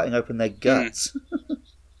like cutting open their guts.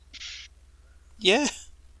 Yeah,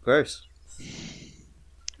 Gross.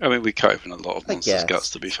 I mean, we cut open a lot of I monsters' guess. guts,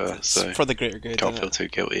 to be fair, it's so for the greater good. can't Isn't feel it? too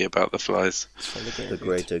guilty about the flies. It's for the greater The good.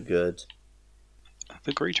 greater good.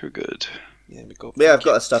 The greater good. Yeah, we go. Yeah, I've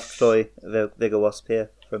got a stuffed toy, Vigor Wasp here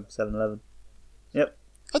from 7-Eleven. Yep.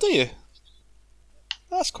 Oh, do you?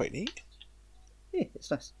 That's quite neat. Yeah, it's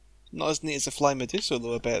nice. Not as neat as a fly Medusa,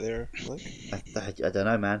 though. I bet they're like. I don't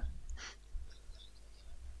know, man.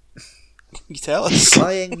 You tell us.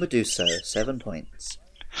 Flying Medusa, 7 points.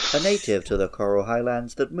 A native to the coral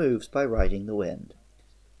highlands that moves by riding the wind.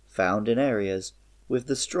 Found in areas with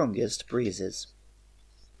the strongest breezes.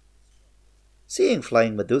 Seeing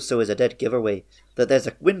Flying Medusa is a dead giveaway that there's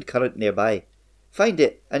a wind current nearby. Find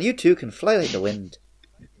it, and you too can fly like the wind.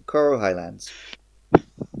 Coral Highlands.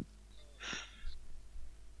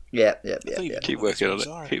 Yeah. Keep working on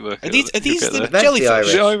it. Keep working Are these on it. You'll get the there. Eventually jellyfish? Irish.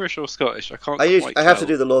 Is it Irish or Scottish? I can't I quite have to tell.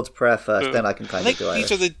 do the Lord's Prayer first, Uh, then I can I kind of think do Irish.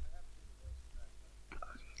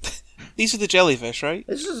 these are the jellyfish, right?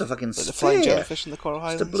 It's just a fucking Like the flying sphere. jellyfish in the Coral It's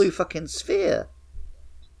Highlands. a blue fucking sphere.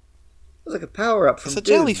 It's like a power up from It's a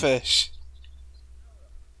Doom. jellyfish.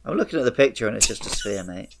 I'm looking at the picture and it's just a sphere,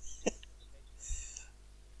 mate.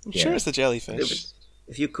 I'm sure it's the jellyfish.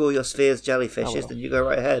 If you call your spheres jellyfishes, Oh, well. then you go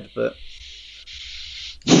right ahead. But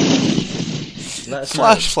Let us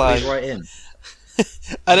Flash know. fly. Leave right in.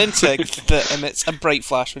 An insect that emits a bright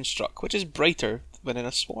flash when struck, which is brighter when in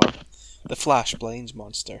a swarm. The flash blinds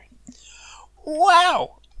monster.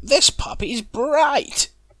 Wow! This puppy's bright!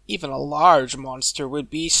 Even a large monster would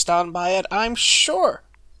be stunned by it, I'm sure.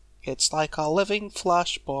 It's like a living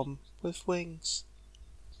flash bomb with wings.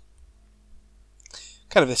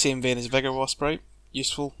 Kind of the same vein as Vigor Wasp, right?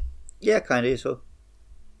 Useful. yeah, kind of useful.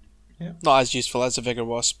 Not as useful as a Vigor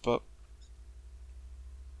Wasp, but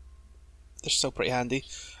they're still pretty handy.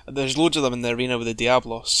 There's loads of them in the arena with the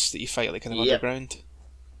Diablos that you fight like kind of Yep. underground.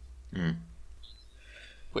 Hmm.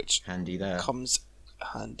 Which Handy there. comes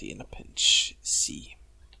handy in a pinch. See.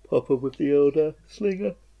 Pop up with the older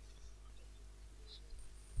slinger.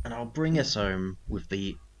 And I'll bring us home with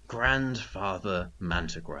the Grandfather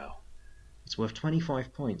Mantigrel. It's worth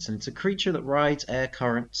 25 points, and it's a creature that rides air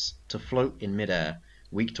currents to float in midair.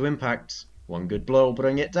 Weak to impact. One good blow will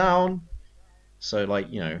bring it down. So, like,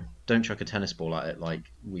 don't chuck a tennis ball at it like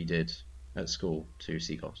we did at school to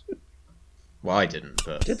seagulls. Well, I didn't,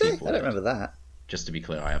 but Did they? people I don't did. remember that. Just to be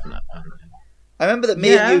clear, I haven't. I remember that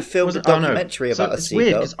me and you filmed was a it? Oh, no. documentary So about a it's weird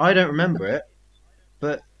seagull. because I don't remember it,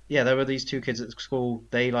 but yeah, there were these two kids at school.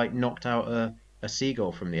 They like knocked out a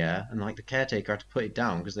seagull from the air, and like the caretaker had to put it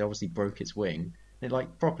down because they obviously broke its wing. It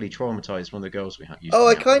like properly traumatized one of the girls we had. Oh,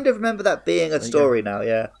 I kind of remember that being a There you story now,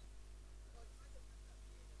 yeah.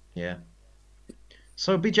 Yeah.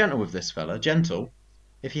 So be gentle with this fella. Gentle.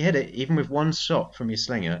 If you hit it, even with one shot from your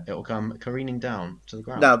slinger, it will come careening down to the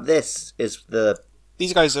ground. Now, this is the...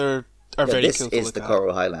 These guys are Yeah, very this cool to is look the at.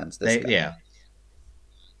 Coral Highlands. This guy. Yeah.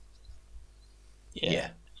 Yeah.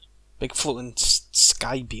 Big floating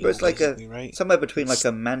sky beetle, But it's like basically, right? somewhere between like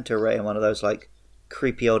a manta ray and one of those like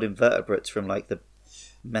creepy old invertebrates from like the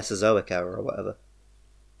Mesozoic era or whatever.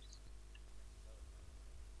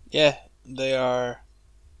 Yeah, they are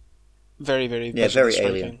very, very Yeah, visually very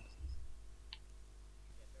striking. alien.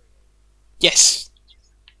 Yes!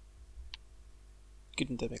 Good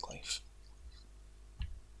endemic life.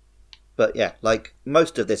 But yeah, like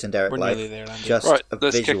most of this in Derek We're Life, nearly there, Andy. just Right, a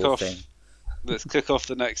let's kick visual off. thing. Let's kick off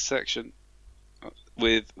the next section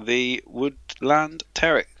with the Woodland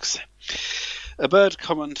Pteryx. A bird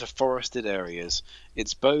common to forested areas.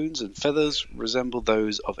 Its bones and feathers resemble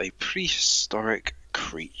those of a prehistoric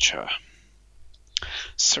creature.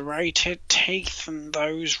 Serrated teeth and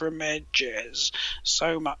those ridges,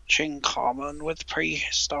 so much in common with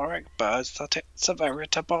prehistoric birds that it's a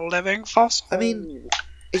veritable living fossil. I mean,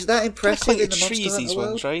 is that impressive Kinda in the like Monster trees, Hunter these world,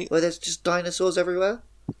 ones, right? where there's just dinosaurs everywhere?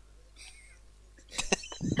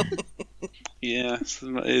 Yeah,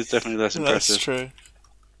 it is definitely less impressive. That's true.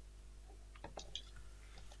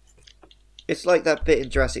 It's like that bit in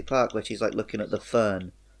Jurassic Park where she's like looking at the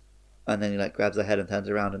fern, and then he like grabs her head and turns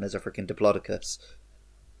around, and there's a freaking Diplodocus.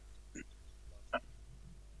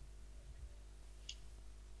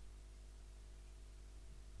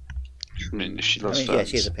 I mean, if she loves yeah, ferns,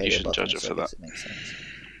 she is a you shouldn't judge her paleobotanist, so for I that. guess it makes sense.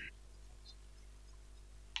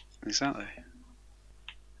 Exactly.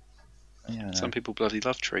 Yeah, I know. Some people bloody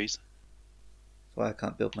love trees. That's why I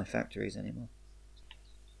can't build my factories anymore.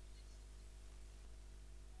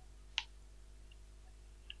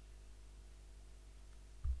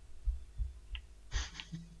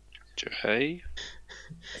 Hey?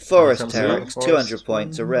 Forest Sounds Terex, like 200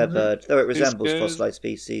 points, a rare bird. Though it resembles goes- fossilized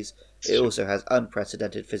species, it also has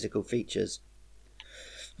unprecedented physical features.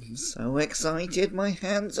 I'm so excited, my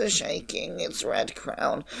hands are shaking. Its red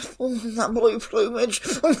crown, that blue plumage.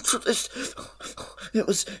 It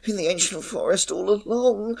was in the ancient forest all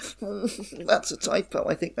along. That's a typo.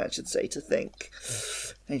 I think that should say to think.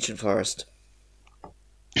 Ancient forest.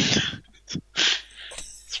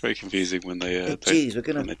 It's very confusing when they, Hey, geez,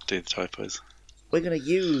 when they do the typos. We're gonna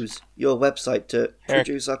use your website to Eric.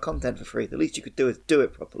 produce our content for free. The least you could do is do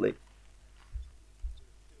it properly.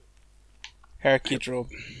 Hercudrome,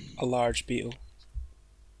 a large beetle.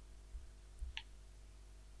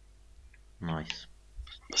 Nice.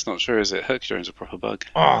 That's not true, is it? Hercudrome's a proper bug.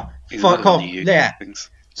 Oh, He's fuck another off. one you There.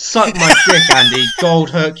 things. Suck my dick, Andy.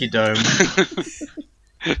 Gold Hercudome.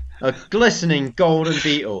 A glistening golden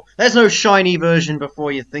beetle. There's no shiny version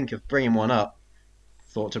before you think of bringing one up.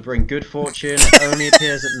 Thought to bring good fortune only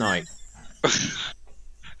appears at night.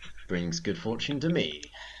 Brings good fortune to me.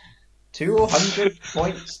 200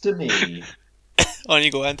 points to me. On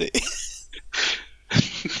you go, Andy.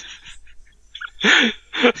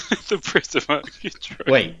 The Prism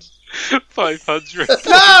Hercudrome. Wait. 500.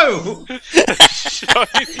 No!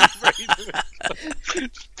 Shiny rainbow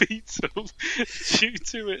beetle due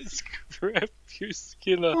to its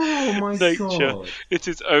crepuscular Oh my nature. god. It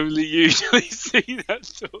is only usually seen at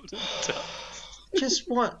dawn and dusk. Just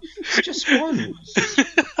one. Just once.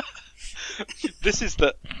 This is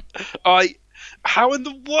the how in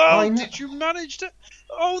the world did you manage to?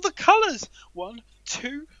 Oh, the colours! 1,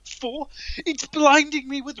 2, 4. It's blinding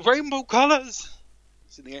me with rainbow colours.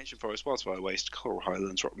 It's in the ancient forest, Wildfire Waste, Coral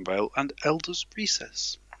Highlands, Rotten Vale, and Elder's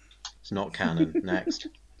Recess. It's not canon. Next.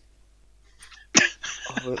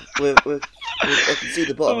 Oh, I can see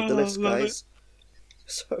the bottom of the list, love guys.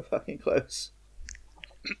 So fucking close.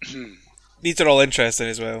 These are all interesting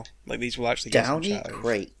as well. Like, these will actually get some Downy chat.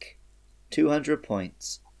 Crake, 200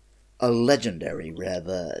 points. A legendary rare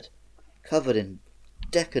bird. Covered in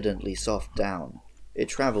decadently soft down, it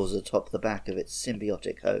travels atop the back of its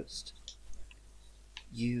symbiotic host.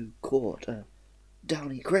 You caught a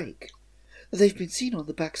Downy Crake. They've been seen on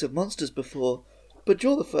the backs of monsters before, but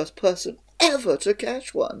you're the first person ever to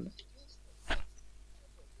catch one.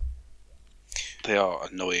 They are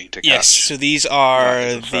annoying to catch. Yes, so these are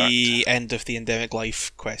That is a the end of the endemic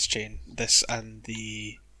life quest chain. This and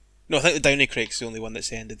the... No, I think the Downy Crake's the only one that's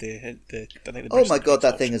the end of the I think the Oh Bristol my god,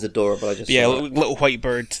 that Crake's thing option. is adorable. I just But yeah, saw it. little white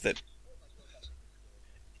bird that...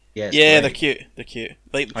 Yeah, it's Yeah, great. they're cute. They're cute.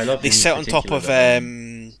 Like, I love they them sit in on top of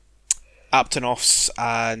particular, Aptonophs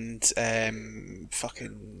and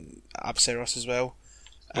fucking Apceros as well.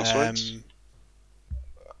 Mosswoods?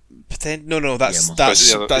 No, that's Yeah, that's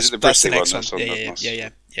Is it the that's the bristly next one one. that's on Yeah, the yeah, moss?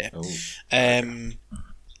 yeah. Oh.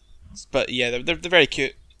 But yeah, they're very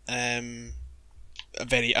cute.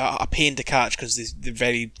 Very a pain to catch because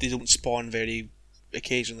they don't spawn very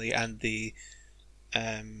occasionally, and they're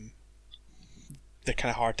kind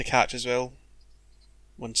of hard to catch as well.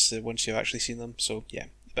 Once you've actually seen them, so yeah,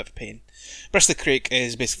 a bit of a pain. Bristly Crake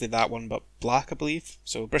is basically that one, but black, I believe.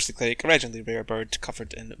 So Bristly Crake, a legendary rare bird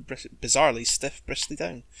covered in bizarrely stiff bristly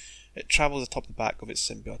down. It travels atop the back of its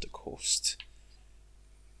symbiotic host.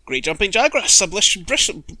 Great jumping jaguars, I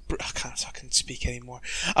can't fucking speak anymore.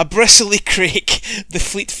 A bristly crake, the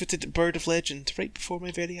fleet-footed bird of legend, right before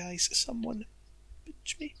my very eyes. Someone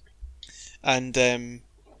bitch me. And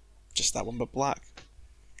just that one, but black.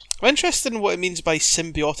 I'm interested in what it means by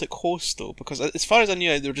symbiotic host, though, because as far as I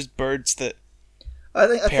knew, they're just birds that. I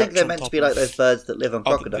think perch they're on meant to top be like of- those birds that live on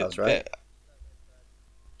crocodiles, right?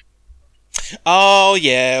 Oh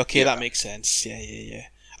yeah, okay, Yeah. that makes sense. Yeah.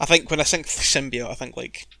 I think when I think symbiote, I think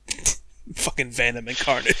like fucking Venom and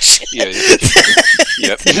Carnage, Yeah.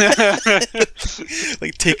 Yep.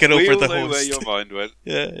 like taking We over all the know where host. your mind went.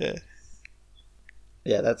 Yeah.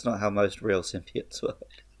 Yeah, that's not how most real symbiotes work.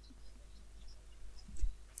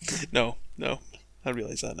 No, I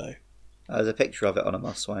realise that now. There's a picture of it on a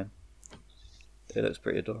moss swine. It looks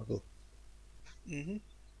pretty adorable.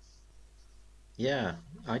 Yeah,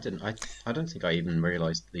 I didn't. I don't think I even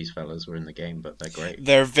realised these fellas were in the game, but they're great.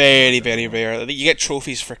 They're very, very rare. You get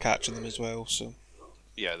trophies for catching them as well. So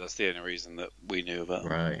Yeah, that's the only reason that we knew about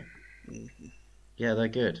them. Right. Yeah, they're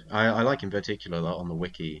good. I like in particular that on the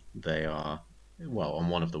wiki they are, well, on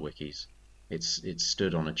one of the wikis, it's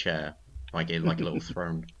stood on a chair like a little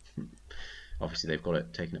throne. Obviously they've got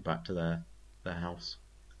it, taken it back to their house.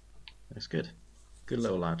 It's good. Good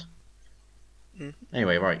little lad.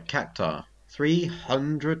 Anyway, right, Cactar.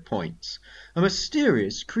 300 points. A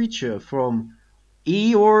mysterious creature from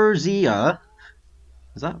Eorzea.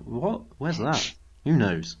 Is that what? Where's that? Who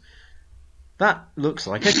knows? That looks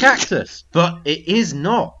like a cactus, but it is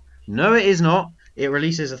not. No, it is not. It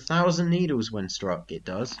releases 1,000 needles when struck. It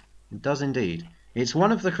does. It does indeed. It's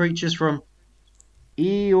one of the creatures from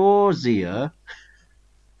Eorzea.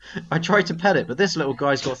 I tried to pet it, but this little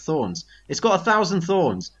guy's got thorns. It's got 1,000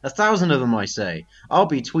 thorns. 1,000 of them, I say. I'll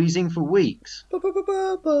be tweezing for weeks.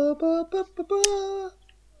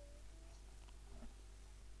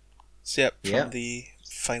 so yep, from Yeah. the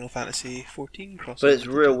Final Fantasy 14 crossover. But it's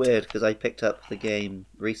real weird because I picked up the game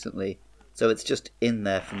recently, so it's just in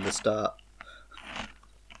there from the start.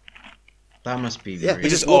 That must be Yeah, you're really...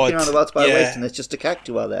 just It's walking odd. around the Wildspire Yeah. Waste and there's just a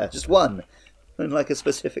cactuar there. Just one. In like a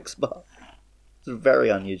specific spot. It's very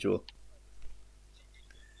unusual.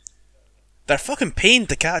 They're fucking pain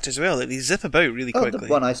to catch as well. Like, they zip about really Oh, quickly.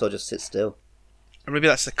 the one I saw just sit still. Or maybe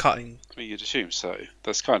that's the cutting. Well, you'd assume so.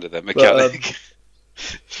 That's kind of their mechanic.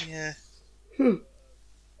 Yeah.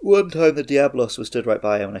 One time the Diablos was stood right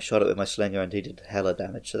by him and I shot it with my slinger and he did hella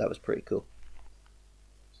damage, so that was pretty cool.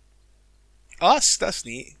 Oh, that's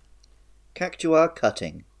neat. Cactuar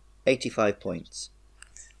Cutting, 85 points.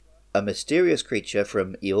 A mysterious creature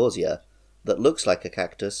from Eorzea that looks like a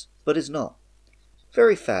cactus, but is not.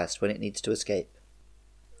 Very fast when it needs to escape.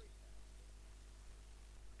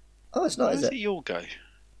 Oh, it's not, Why is is it? it your go?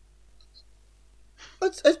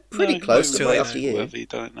 It's pretty No, close it's to too way late after now. you. Whoever you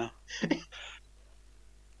don't know.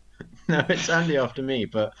 No, it's Andy after me,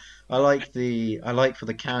 but I like for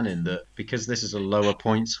the canon that because this is a lower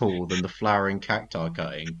points haul than the flowering cactar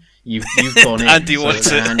cutting, you've gone in Andy so wants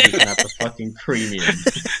that it. Andy can have the fucking premium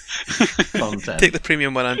content. Take the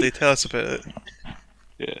premium one, Andy. Tell us about it.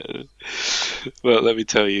 Yeah. Well, let me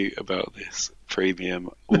tell you about this premium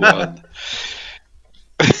one.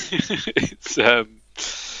 It's the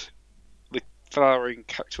flowering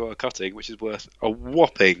cactuar cutting, which is worth a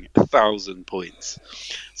whopping 1,000 points.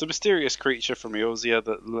 It's a mysterious creature from Eorzea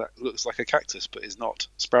that looks like a cactus but is not.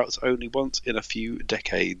 Sprouts only once in a few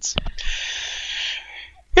decades.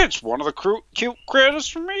 It's one of the cute critters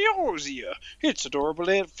from Eorzea. Its adorable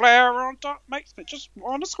little flower on top makes me just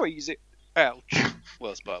want to squeeze it. Ouch.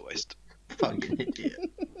 Well, it's by waste. Fucking idiot.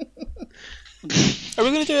 Are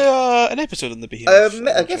we going to do an episode on the behemoth?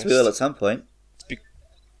 I guess we will at some point. Be-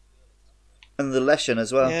 And the Leshen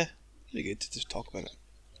as well. Yeah, it'd be good to just talk about it.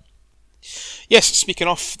 Yes, speaking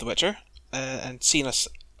of The Witcher, and seeing us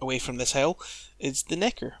away from this hell, is the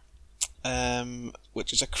Necker,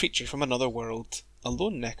 which is a creature from another world. A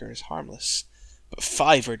lone Necker is harmless, but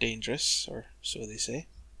 5 are dangerous, or so they say.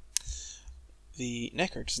 The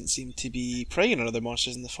Necker doesn't seem to be preying on other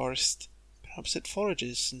monsters in the forest. Perhaps it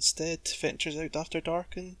forages, instead ventures out after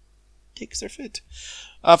dark and takes their food.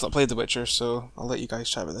 I've not played The Witcher, so I'll let you guys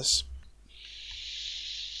chat about this.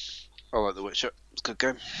 I like The Witcher. It's a good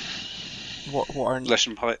game. What are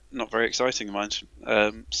Leshen Pike, not very exciting, mind.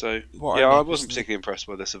 So, What yeah, are I Neckers wasn't then? particularly impressed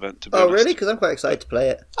by this event, to be Oh, honest. really? Because I'm quite excited to play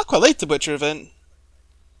it. I quite like the Witcher event.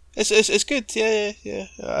 It's good. Yeah. I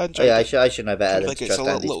Oh, enjoyed yeah, it. I should know better I than think to it's trust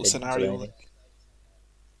a Andy's little opinions or scenario. anything.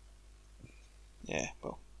 Yeah,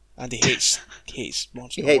 well, Andy hates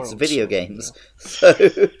Monster He hates World, video so, games. you know.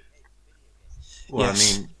 So, Well,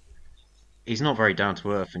 Yes. I mean, he's not very down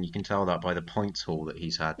to earth, and you can tell that by the points haul that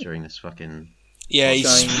he's had during this fucking. Yeah,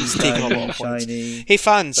 shiny, he's taken a lot of points. shiny. Hey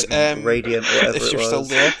fans, Radiant, whatever if it you're still was.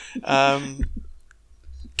 there,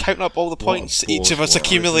 count up all the points What each of us war is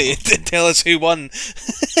accumulated and tell us who won.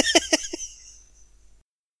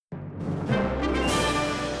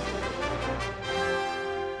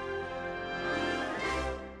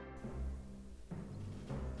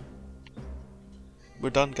 We're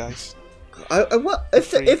done, guys. What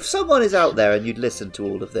if someone is out there and you'd listen to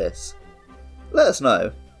all of this, let us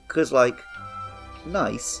know. Because, like,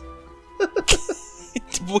 nice.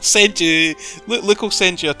 We'll send you. Luke will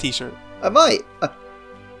send you a T-shirt. I might.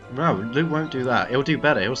 No, Luke won't do that. He'll do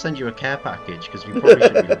better. He'll send you a care package because we probably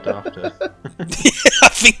should be looked after. I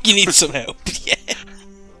think you need some help. Yeah.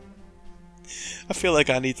 I feel like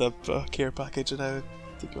I need a care package now,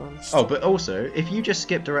 to be honest. Oh, but also, if you just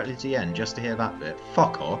skip directly to the end just to hear that bit,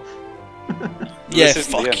 fuck off. Yeah, This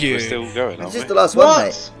isn't the fuck end, you. We're still going, This aren't is we? the last one,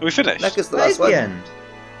 mate. Are we finished? Necker's the That is last one. the end.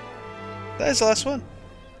 That is the last one.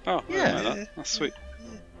 Oh, Yeah. yeah. That's sweet.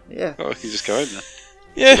 Yeah. Oh, we can just go in then.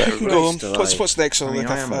 Yeah, Let we can go on. Christ What's next on? I mean,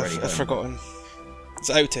 Like, I am already I've home. forgotten. It's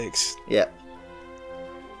outtakes. Yeah.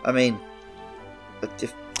 I mean,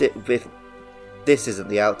 if this isn't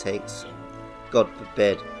the outtakes, God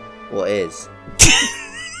forbid, what is?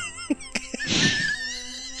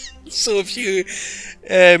 So if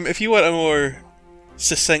you want a more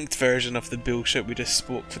succinct version of the bullshit we just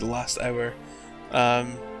spoke for the last hour,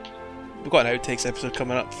 we've got an outtakes episode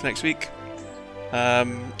coming up next week.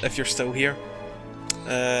 If you're still here,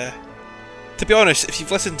 to be honest, if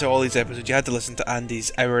you've listened to all these episodes, you had to listen to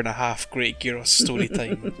Andy's hour-and-a-half Great Gyros story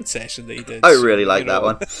time session that he did. I so, really like you that know,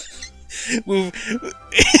 one.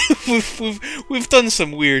 we've done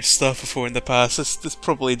some weird stuff before in the past. This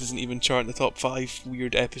probably doesn't even chart in the top 5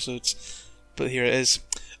 weird episodes, but here it is.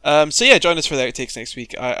 So yeah, join us for the outtakes next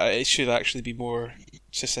week. It should actually be more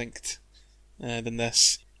succinct than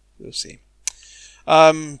this. We'll see.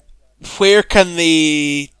 Where can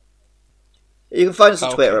they? You can find us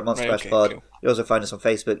on Oh, Twitter okay. at Monster Right, Mash okay, Pod. cool. You also find us on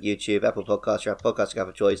Facebook, YouTube, Apple Podcasts, your podcast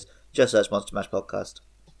of choice. Just search Monster Mash Podcast.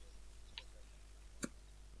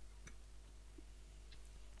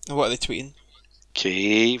 What are they tweeting?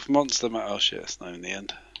 Keep Monster Mash. Oh shit, it's no in the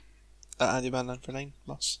end. At AndyMan949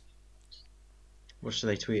 Moss. What should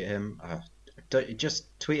they tweet him?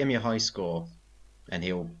 Just tweet him your high score, and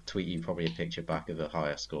he'll tweet you probably a picture back of a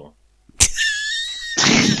higher score.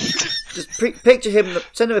 Just picture him,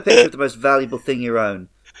 send him a picture of the most valuable thing you own,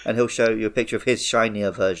 and he'll show you a picture of his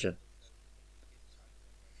shinier version.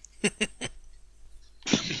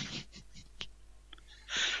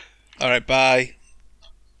 Alright, bye.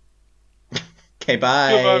 Okay,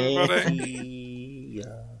 bye. Goodbye, everybody.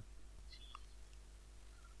 Yeah.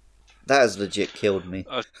 That has legit killed me.